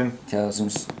 Kills him. Kills him.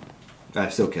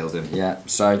 Still kills him. Yeah,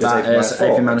 so that is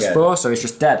AP minus 4, so he's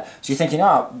just dead. So you're thinking,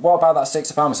 oh, what about that 6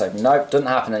 up armor save? Nope, doesn't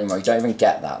happen anymore. You don't even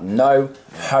get that. No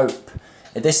hope.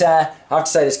 This, I have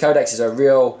to say, this codex is a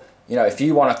real, you know, if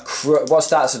you want to, what's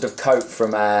that sort of quote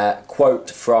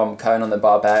from Conan the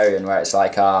Barbarian, where it's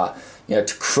like, you know,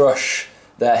 to crush.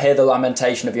 Hear the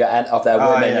lamentation of their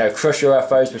women. You know, crush your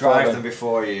foes before them. Drive them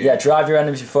before you. Yeah, drive your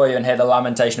enemies before you and hear the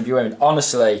lamentation of your women.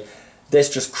 Honestly, this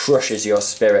just crushes your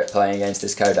spirit playing against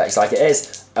this codex. Like, it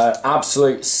is an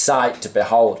absolute sight to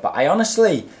behold. But I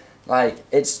honestly, like,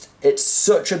 it's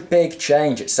such a big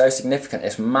change. It's so significant.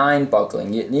 It's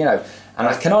mind-boggling. You know, and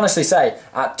I can honestly say,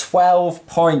 at 12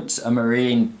 points a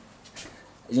Marine.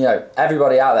 You know,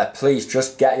 everybody out there, please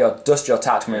just dust your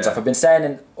tactical marines off. I've been saying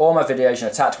in all my videos, you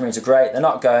know, tactical marines are great. They're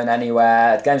not going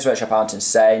anywhere. Games Workshop aren't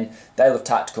insane. They love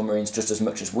tactical marines just as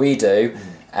much as we do.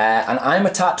 And I'm a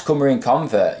tactical marine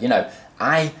convert. You know,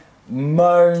 I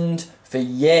moaned for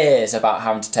years about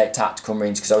having to take tactical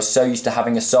marines because I was so used to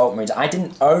having assault marines. I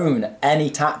didn't own any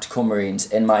tactical marines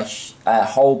in my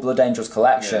whole Blood Angels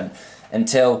collection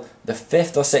until the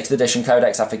 5th or 6th edition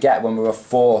codex. I forget, when we were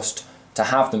forced to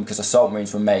have them because assault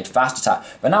marines were made fast attack.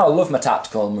 But now I love my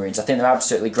tactical marines. I think they're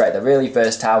absolutely great. They're really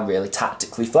versatile, really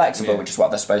tactically flexible, which is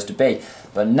what they're supposed to be.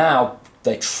 But now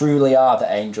they truly are the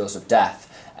angels of death.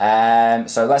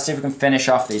 So let's see if we can finish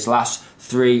off these last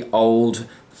 3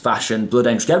 old-fashioned Blood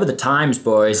Angels. Get with the times,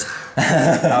 boys.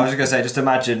 I was just going to say, just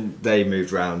imagine they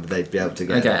moved round, they'd be able to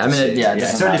get. Okay, I mean, yeah,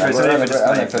 it's only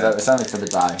for the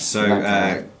die.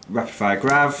 So rapid fire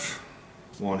grav,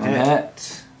 1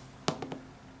 hit.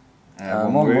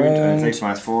 1 wound. And it takes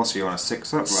minus 4, so you're on a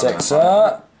 6 up. 6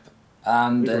 up.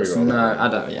 And it's no, I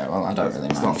don't really know.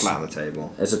 It's not flat on the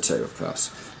table. It's a 2, of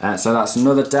course. So that's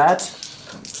another dead.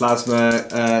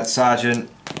 Plasma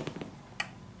sergeant.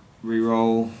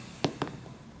 Reroll.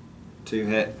 2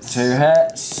 hits. 2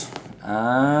 hits.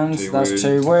 And that's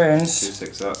 2 wounds. 2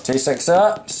 6 up. 2 6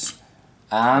 ups.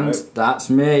 And that's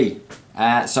me.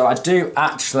 So I do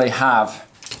actually have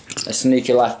a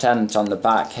sneaky lieutenant on the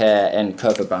back here in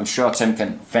cover, but I'm sure Tim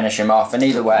can finish him off. And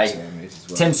either way,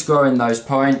 Tim's scoring those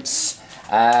points.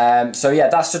 So yeah,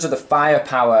 that's sort of the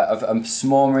firepower of a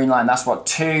small marine line. That's what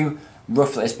 2,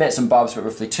 roughly, it's bits and bobs, but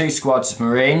roughly 2 squads of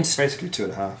marines. Basically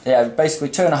 2.5. Yeah, basically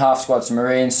 2.5 squads of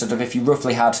marines. Sort of if you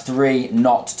roughly had 3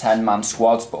 not 10-man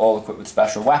squads, but all equipped with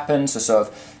special weapons. So sort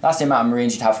of that's the amount of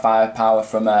marines you'd have firepower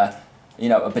from a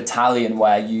battalion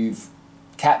where you've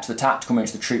kept the tactical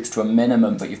marines, the troops, to a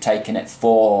minimum, but you've taken it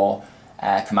 4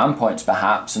 command points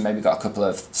perhaps, and maybe got a couple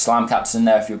of slam captains in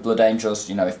there if you're Blood Angels.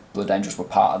 You know, if Blood Angels were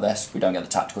part of this, we don't get the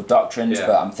tactical doctrines,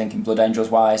 but I'm thinking Blood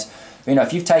Angels wise. But, you know,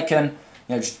 if you've taken,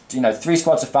 3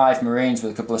 squads of 5 marines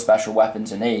with a couple of special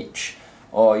weapons in each,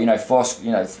 or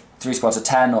 3 squads of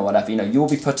 10 or whatever, you'll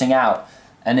be putting out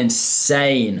an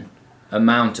insane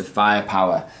amount of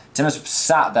firepower. Tim has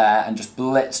sat there and just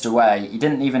blitzed away. He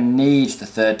didn't even need the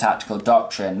 3rd tactical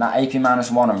doctrine. That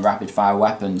AP-1 on rapid fire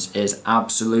weapons is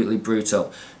absolutely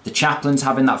brutal. The chaplain's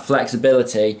having that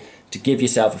flexibility to give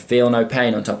yourself a feel no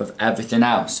pain on top of everything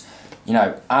else.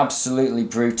 Absolutely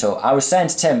brutal. I was saying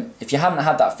to Tim, if you hadn't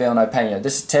had that feel no pain,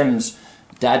 this is Tim's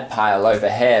dead pile over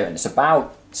here, and it's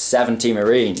about 70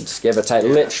 marines, give or take.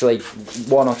 Literally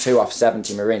 1 or 2 off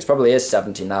 70 marines. Probably is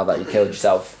 70 now that you killed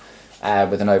yourself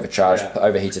with an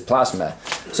overheated plasma.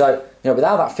 So,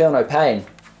 without that feel no pain,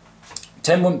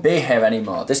 Tim wouldn't be here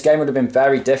anymore. This game would have been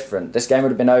very different. This game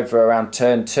would have been over around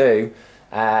turn 2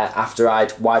 after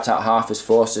I'd wiped out half his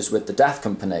forces with the Death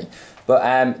Company. But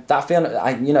that feel,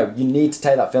 you need to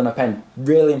take that feel no pain.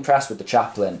 Really impressed with the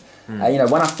chaplain.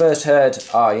 When I first heard,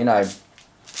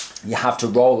 you have to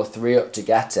roll a 3 up to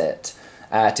get it,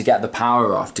 to get the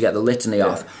power off, to get the litany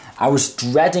off. I was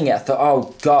dreading it. I thought,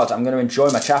 oh God, I'm going to enjoy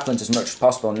my chaplains as much as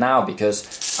possible now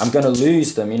because I'm going to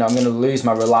lose them. I'm going to lose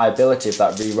my reliability of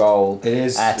that re-roll to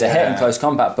hit in close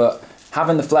combat. But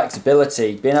having the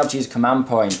flexibility, being able to use a command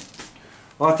point.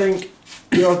 Well, I think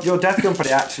your Death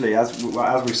Company actually, as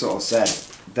we sort of said,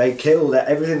 they killed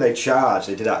everything they charged.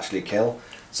 They did actually kill.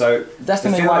 So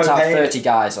definitely wiped out 30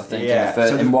 guys, I think,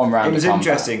 in one round. It was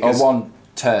interesting. Or one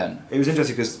turn. It was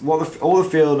interesting because all the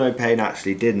Feel No Pain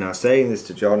actually did, and I was saying this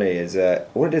to Johnny, is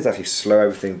all it did is actually slow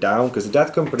everything down, because the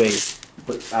Death Company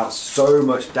put out so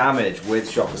much damage with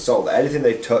Shock Assault that anything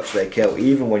they touch they kill,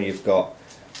 even when you've got,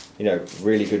 you know,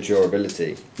 really good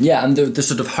durability. Yeah, and the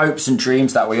sort of hopes and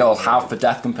dreams that we all have for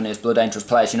Death Company as Blood Angels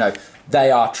players, you know, they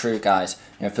are true, guys.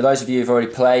 You know, for those of you who've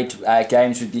already played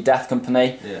games with your Death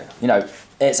Company, you know,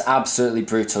 it's absolutely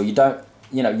brutal. You don't,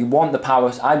 you know, you want the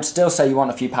power. I'd still say you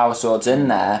want a few power swords in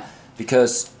there,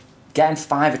 because getting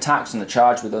 5 attacks on the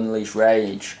charge with Unleash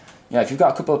Rage, you know, if you've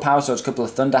got a couple of power swords, a couple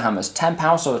of Thunderhammers, 10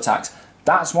 power sword attacks,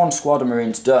 that's one squad of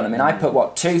Marines done. I mean, I put,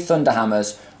 what, 2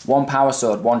 Thunderhammers, 1 power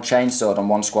sword, 1 chainsword on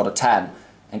 1 squad of 10,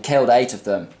 and killed 8 of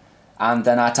them. And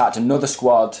then I attacked another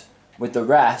squad with the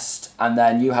rest, and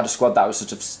then you had a squad that was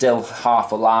sort of still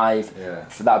half alive,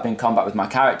 for that had been in combat with my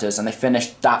characters, and they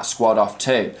finished that squad off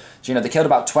too. So, you know, they killed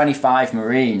about 25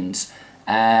 Marines.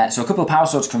 So a couple of power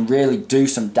swords can really do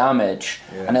some damage,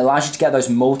 and it allows you to get those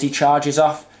multi-charges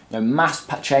off. You know, mass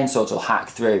chainswords will hack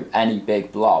through any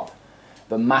big blob,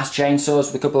 but mass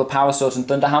chainswords with a couple of power swords and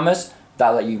thunderhammers,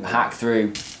 that'll let you hack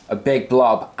through a big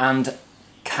blob and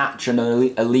catch an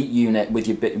elite unit with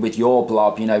your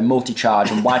blob, you know,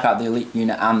 multi-charge and wipe out the elite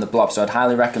unit and the blob. So I'd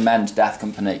highly recommend Death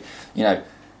Company. You know,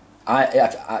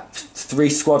 I 3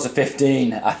 squads of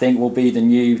 15 I think will be the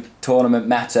new tournament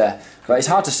meta, but it's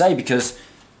hard to say because,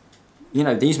 you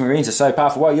know, these Marines are so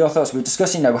powerful. What are your thoughts? We were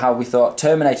discussing, you know, how we thought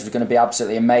Terminators were going to be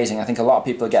absolutely amazing. I think a lot of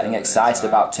people are getting excited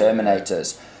about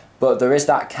Terminators, but there is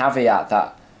that caveat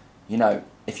that, you know,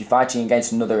 if you're fighting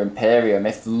against another Imperium,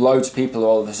 if loads of people are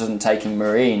all of a sudden taking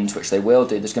Marines, which they will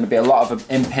do, there's going to be a lot of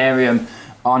Imperium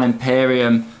on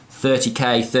Imperium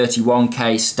 30k,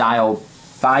 31k style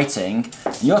fighting.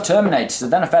 Your Terminators are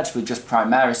then effectively just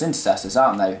Primaris Intercessors,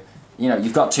 aren't they? You know,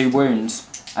 you've got 2 wounds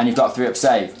and you've got 3 up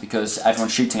save because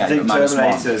everyone's shooting at you at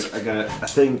 -1. I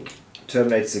think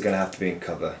Terminators are going to have to be in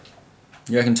cover.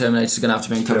 You reckon Terminators are going to have to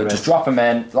be in cover? Just drop them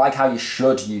in, like how you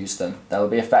should use them. They'll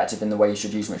be effective in the way you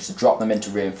should use them, which is to drop them in to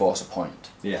reinforce a point.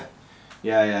 Yeah.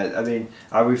 I mean,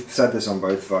 we've said this on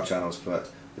both of our channels,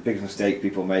 but the biggest mistake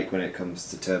people make when it comes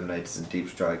to Terminators and deep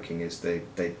striking is they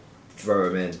throw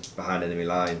them in behind enemy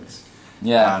lines.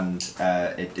 Yeah. And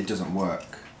it doesn't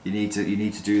work. You need to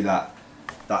do that.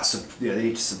 You know, they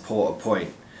need to support a point.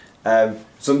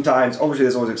 Sometimes, obviously,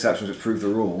 there's always exceptions which prove the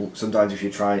rule. Sometimes, if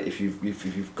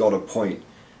you've got a point,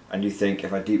 and you think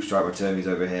if I deep strike my termies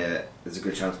over here, there's a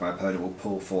good chance my opponent will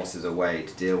pull forces away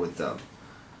to deal with them.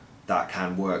 That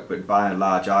can work, but by and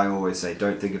large, I always say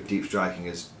don't think of deep striking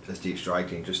as deep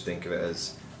striking. Just think of it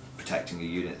as protecting your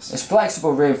units. It's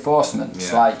flexible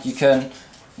reinforcements. Like you can,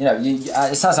 you know,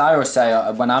 it's as I always say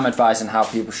when I'm advising how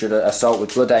people should assault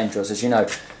with Blood Angels, is, you know,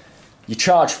 you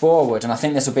charge forward, and I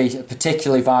think this will be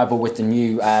particularly viable with the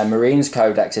new Marines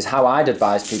Codex, is how I'd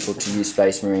advise people to use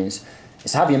Space Marines,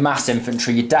 is to have your mass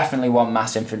infantry. You definitely want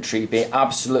mass infantry. Be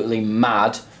absolutely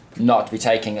mad not to be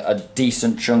taking a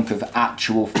decent chunk of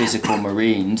actual physical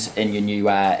Marines in your new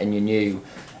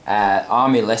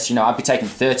army list. You know, I'd be taking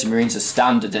 30 Marines as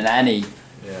standard in any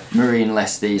Marine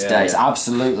list these days.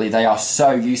 Absolutely, they are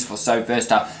so useful, so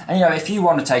versatile. And you know, if you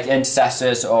want to take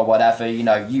intercessors or whatever, you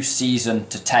know, you season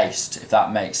to taste, if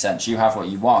that makes sense. You have what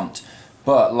you want.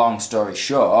 But long story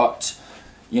short,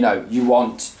 you know, you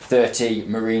want 30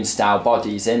 Marine style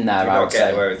bodies in there. You're not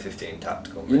getting away with 15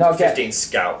 tactical. You're not 15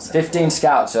 scouts. 15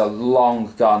 scouts are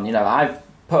long gone. You know, I've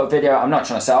put a video. I'm not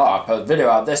trying to say, oh, I put a video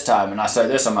out this time and I say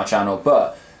this on my channel,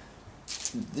 but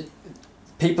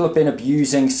people have been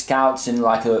abusing scouts in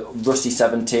like a Rusty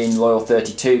 17, Loyal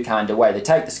 32 kind of way. They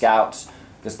take the scouts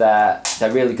because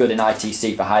they're really good in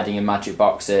ITC for hiding in magic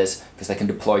boxes because they can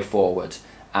deploy forward.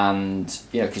 And,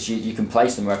 you know, because you can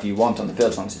place them wherever you want on the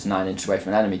field as long as it's 9 inches away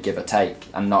from an enemy, give or take,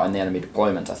 and not in the enemy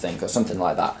deployment, I think, or something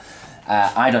like that.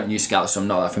 I don't use scouts, so I'm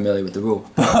not that familiar with the rule.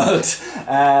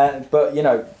 But you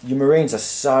know, your Marines are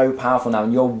so powerful now,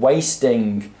 and you're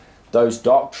wasting those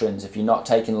doctrines if you're not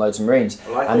taking loads of Marines.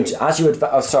 Well, as you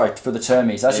advance, for the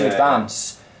termies, as you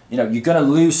advance, you know, you're going to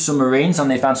lose some Marines on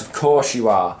the advance, of course you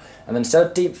are. And then instead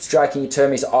of deep striking your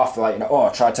termies off, like, you know, oh,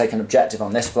 try to take an objective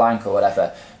on this flank or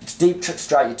whatever, just deep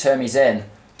strike your termies in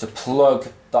to plug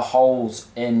the holes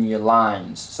in your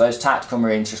lines. So those tactical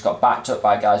Marines just got backed up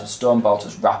by guys with storm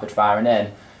bolters rapid firing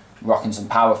in, rocking some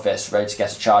power fists, ready to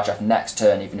get a charge off next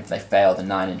turn, even if they fail the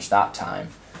 9-inch that time.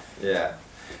 Yeah,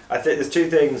 I think there's 2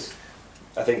 things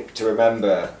I think to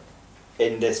remember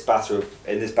in this battle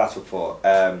report,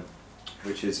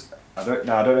 which is I don't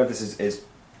know if this is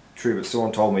true, but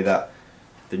someone told me that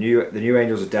the new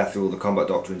Angels of Death rule, the combat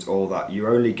doctrines, all that, you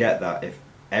only get that if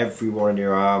everyone in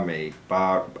your army,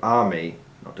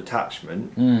 not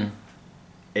detachment,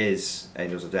 is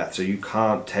Angels of Death, so you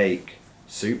can't take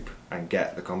soup and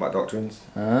get the combat doctrines.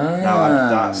 Ah.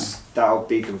 Now that'll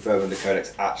be confirmed when the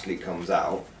codex actually comes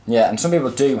out. Yeah, and some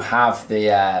people do have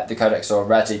the codex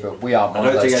already, but we aren't one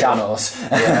of those channels.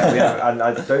 Yeah, and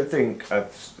I don't think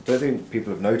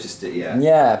people have noticed it yet.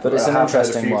 Yeah, but it's an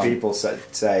interesting one. A few people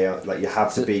say like you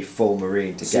have to be full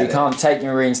Marine to get it. So you can't take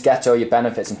your Marines, get all your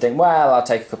benefits, and think, well, I'll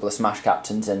take a couple of Smash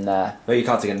Captains in there. No, you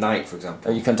can't take a Knight, for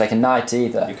example. Or you couldn't take a Knight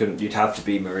either. You couldn't. You'd have to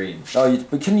be Marine. Oh,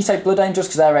 but couldn't you take Blood Angels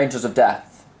because they're Angels of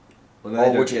Death? Well,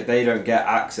 they don't get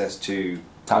access to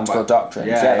tactical doctrines.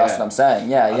 Yeah, that's what I'm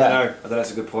saying. I don't know. I think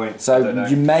that's a good point. So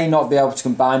you may not be able to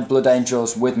combine Blood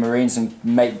Angels with Marines and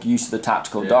make use of the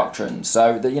tactical doctrines.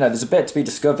 So there's a bit to be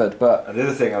discovered. But and the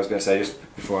other thing I was going to say,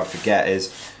 just before I forget,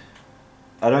 is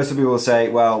I know some people will say,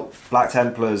 well, Black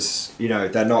Templars,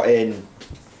 they're not in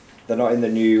the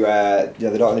new, they're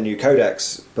not in the new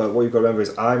codex. But what you've got to remember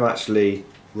is I'm actually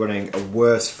running a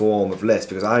worse form of list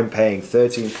because I'm paying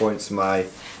 13 points for my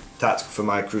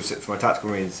tactical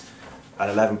Marines. And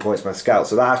 11 points for my scouts,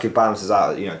 so that actually balances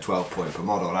out at 12 points per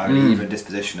model. And I have an even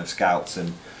disposition of scouts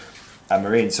and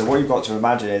Marines. So what you've got to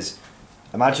imagine is,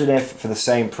 if for the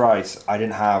same price I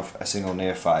didn't have a single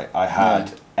neophyte, I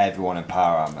had everyone in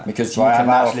power armor. Because you can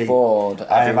now afford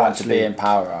everyone to be in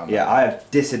power armor. Yeah, I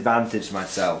have disadvantaged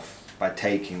myself by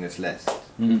taking this list.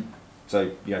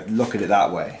 So look at it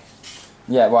that way.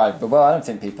 Yeah, right. But I don't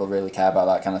think people really care about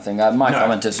that kind of thing. My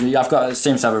commenters, it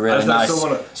seems to have a really nice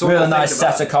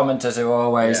set of commenters who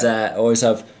always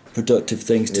have productive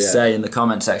things to say in the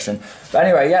comment section. But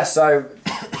anyway, so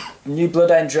new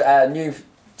Blood Angel, new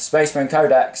Space Marine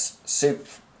Codex,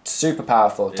 super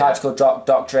powerful. Tactical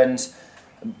doctrines,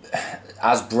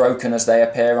 as broken as they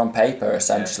appear on paper.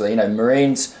 Essentially,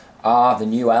 Marines are the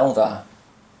new Eldar.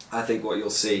 I think what you'll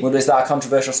see. Well, is that a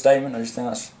controversial statement, or do you think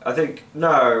that's?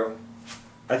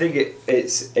 I think it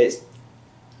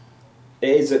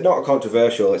is not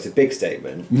controversial. It's a big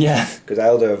statement. Yeah. Because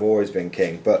Eldar have always been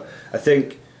king, but I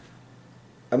think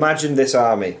imagine this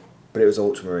army, but it was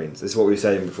Ultramarines. This is what we were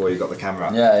saying before you got the camera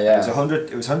up. Yeah. It was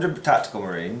 100 tactical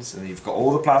Marines, and you've got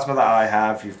all the plasma that I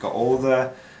have. You've got all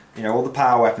the all the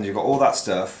power weapons. You've got all that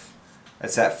stuff,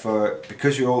 except for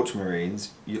because you're Ultramarines,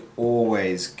 you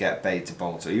always get beta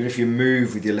bolter. Even if you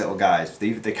move with your little guys,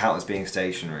 they count as being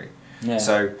stationary. Yeah.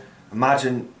 So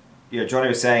imagine, Johnny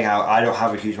was saying how I don't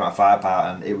have a huge amount of firepower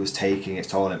and it was taking its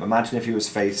toll on him. Imagine if he was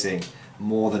facing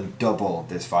more than double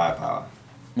this firepower.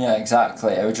 Yeah,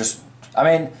 exactly. It would just,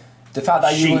 the fact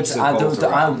that you would,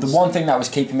 and the one thing that was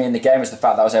keeping me in the game was the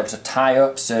fact that I was able to tie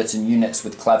up certain units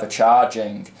with clever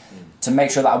charging to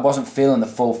make sure that I wasn't feeling the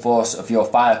full force of your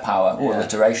firepower,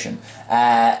 alliteration,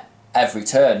 every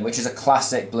turn, which is a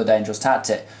classic Blood Angels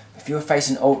tactic. If you were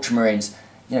facing Ultramarines,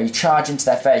 you charge into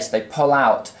their face, they pull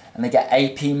out, and they get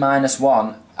AP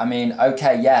 -1.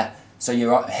 So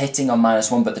you're hitting on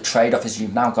 -1, but the trade-off is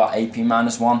you've now got AP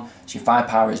 -1, so your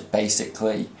firepower is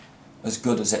basically as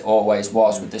good as it always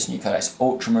was with this new codex.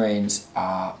 Ultramarines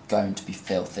are going to be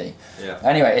filthy. Yeah.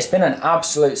 Anyway, it's been an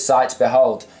absolute sight to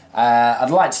behold.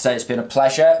 I'd like to say it's been a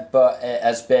pleasure, but it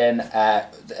has been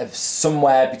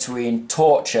somewhere between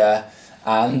torture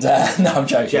and no, I'm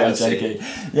joking. Just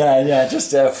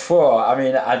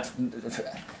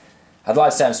I'd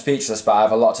like to say I'm speechless, but I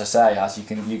have a lot to say, as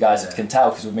you guys can tell,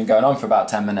 because we've been going on for about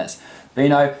 10 minutes. But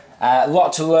a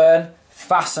lot to learn,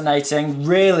 fascinating,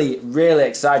 really, really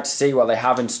excited to see what they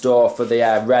have in store for the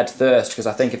Red Thirst, because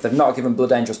I think if they've not given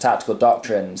Blood Angels tactical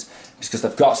doctrines, it's because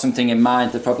they've got something in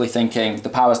mind. They're probably thinking, the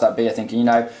powers that be are thinking,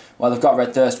 they've got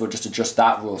Red Thirst, we'll just adjust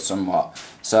that rule somewhat.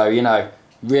 So,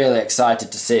 really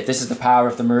excited to see if this is the power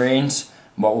of the Marines,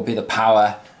 what will be the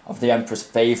power of the Emperor's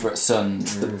favourite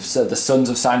sons, the sons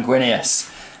of Sanguinius.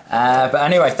 But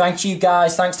anyway, thank you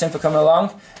guys. Thanks, Tim, for coming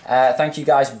along. Thank you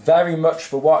guys very much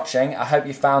for watching. I hope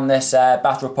you found this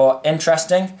battle report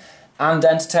interesting and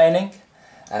entertaining.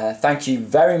 Thank you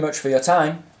very much for your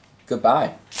time.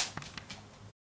 Goodbye.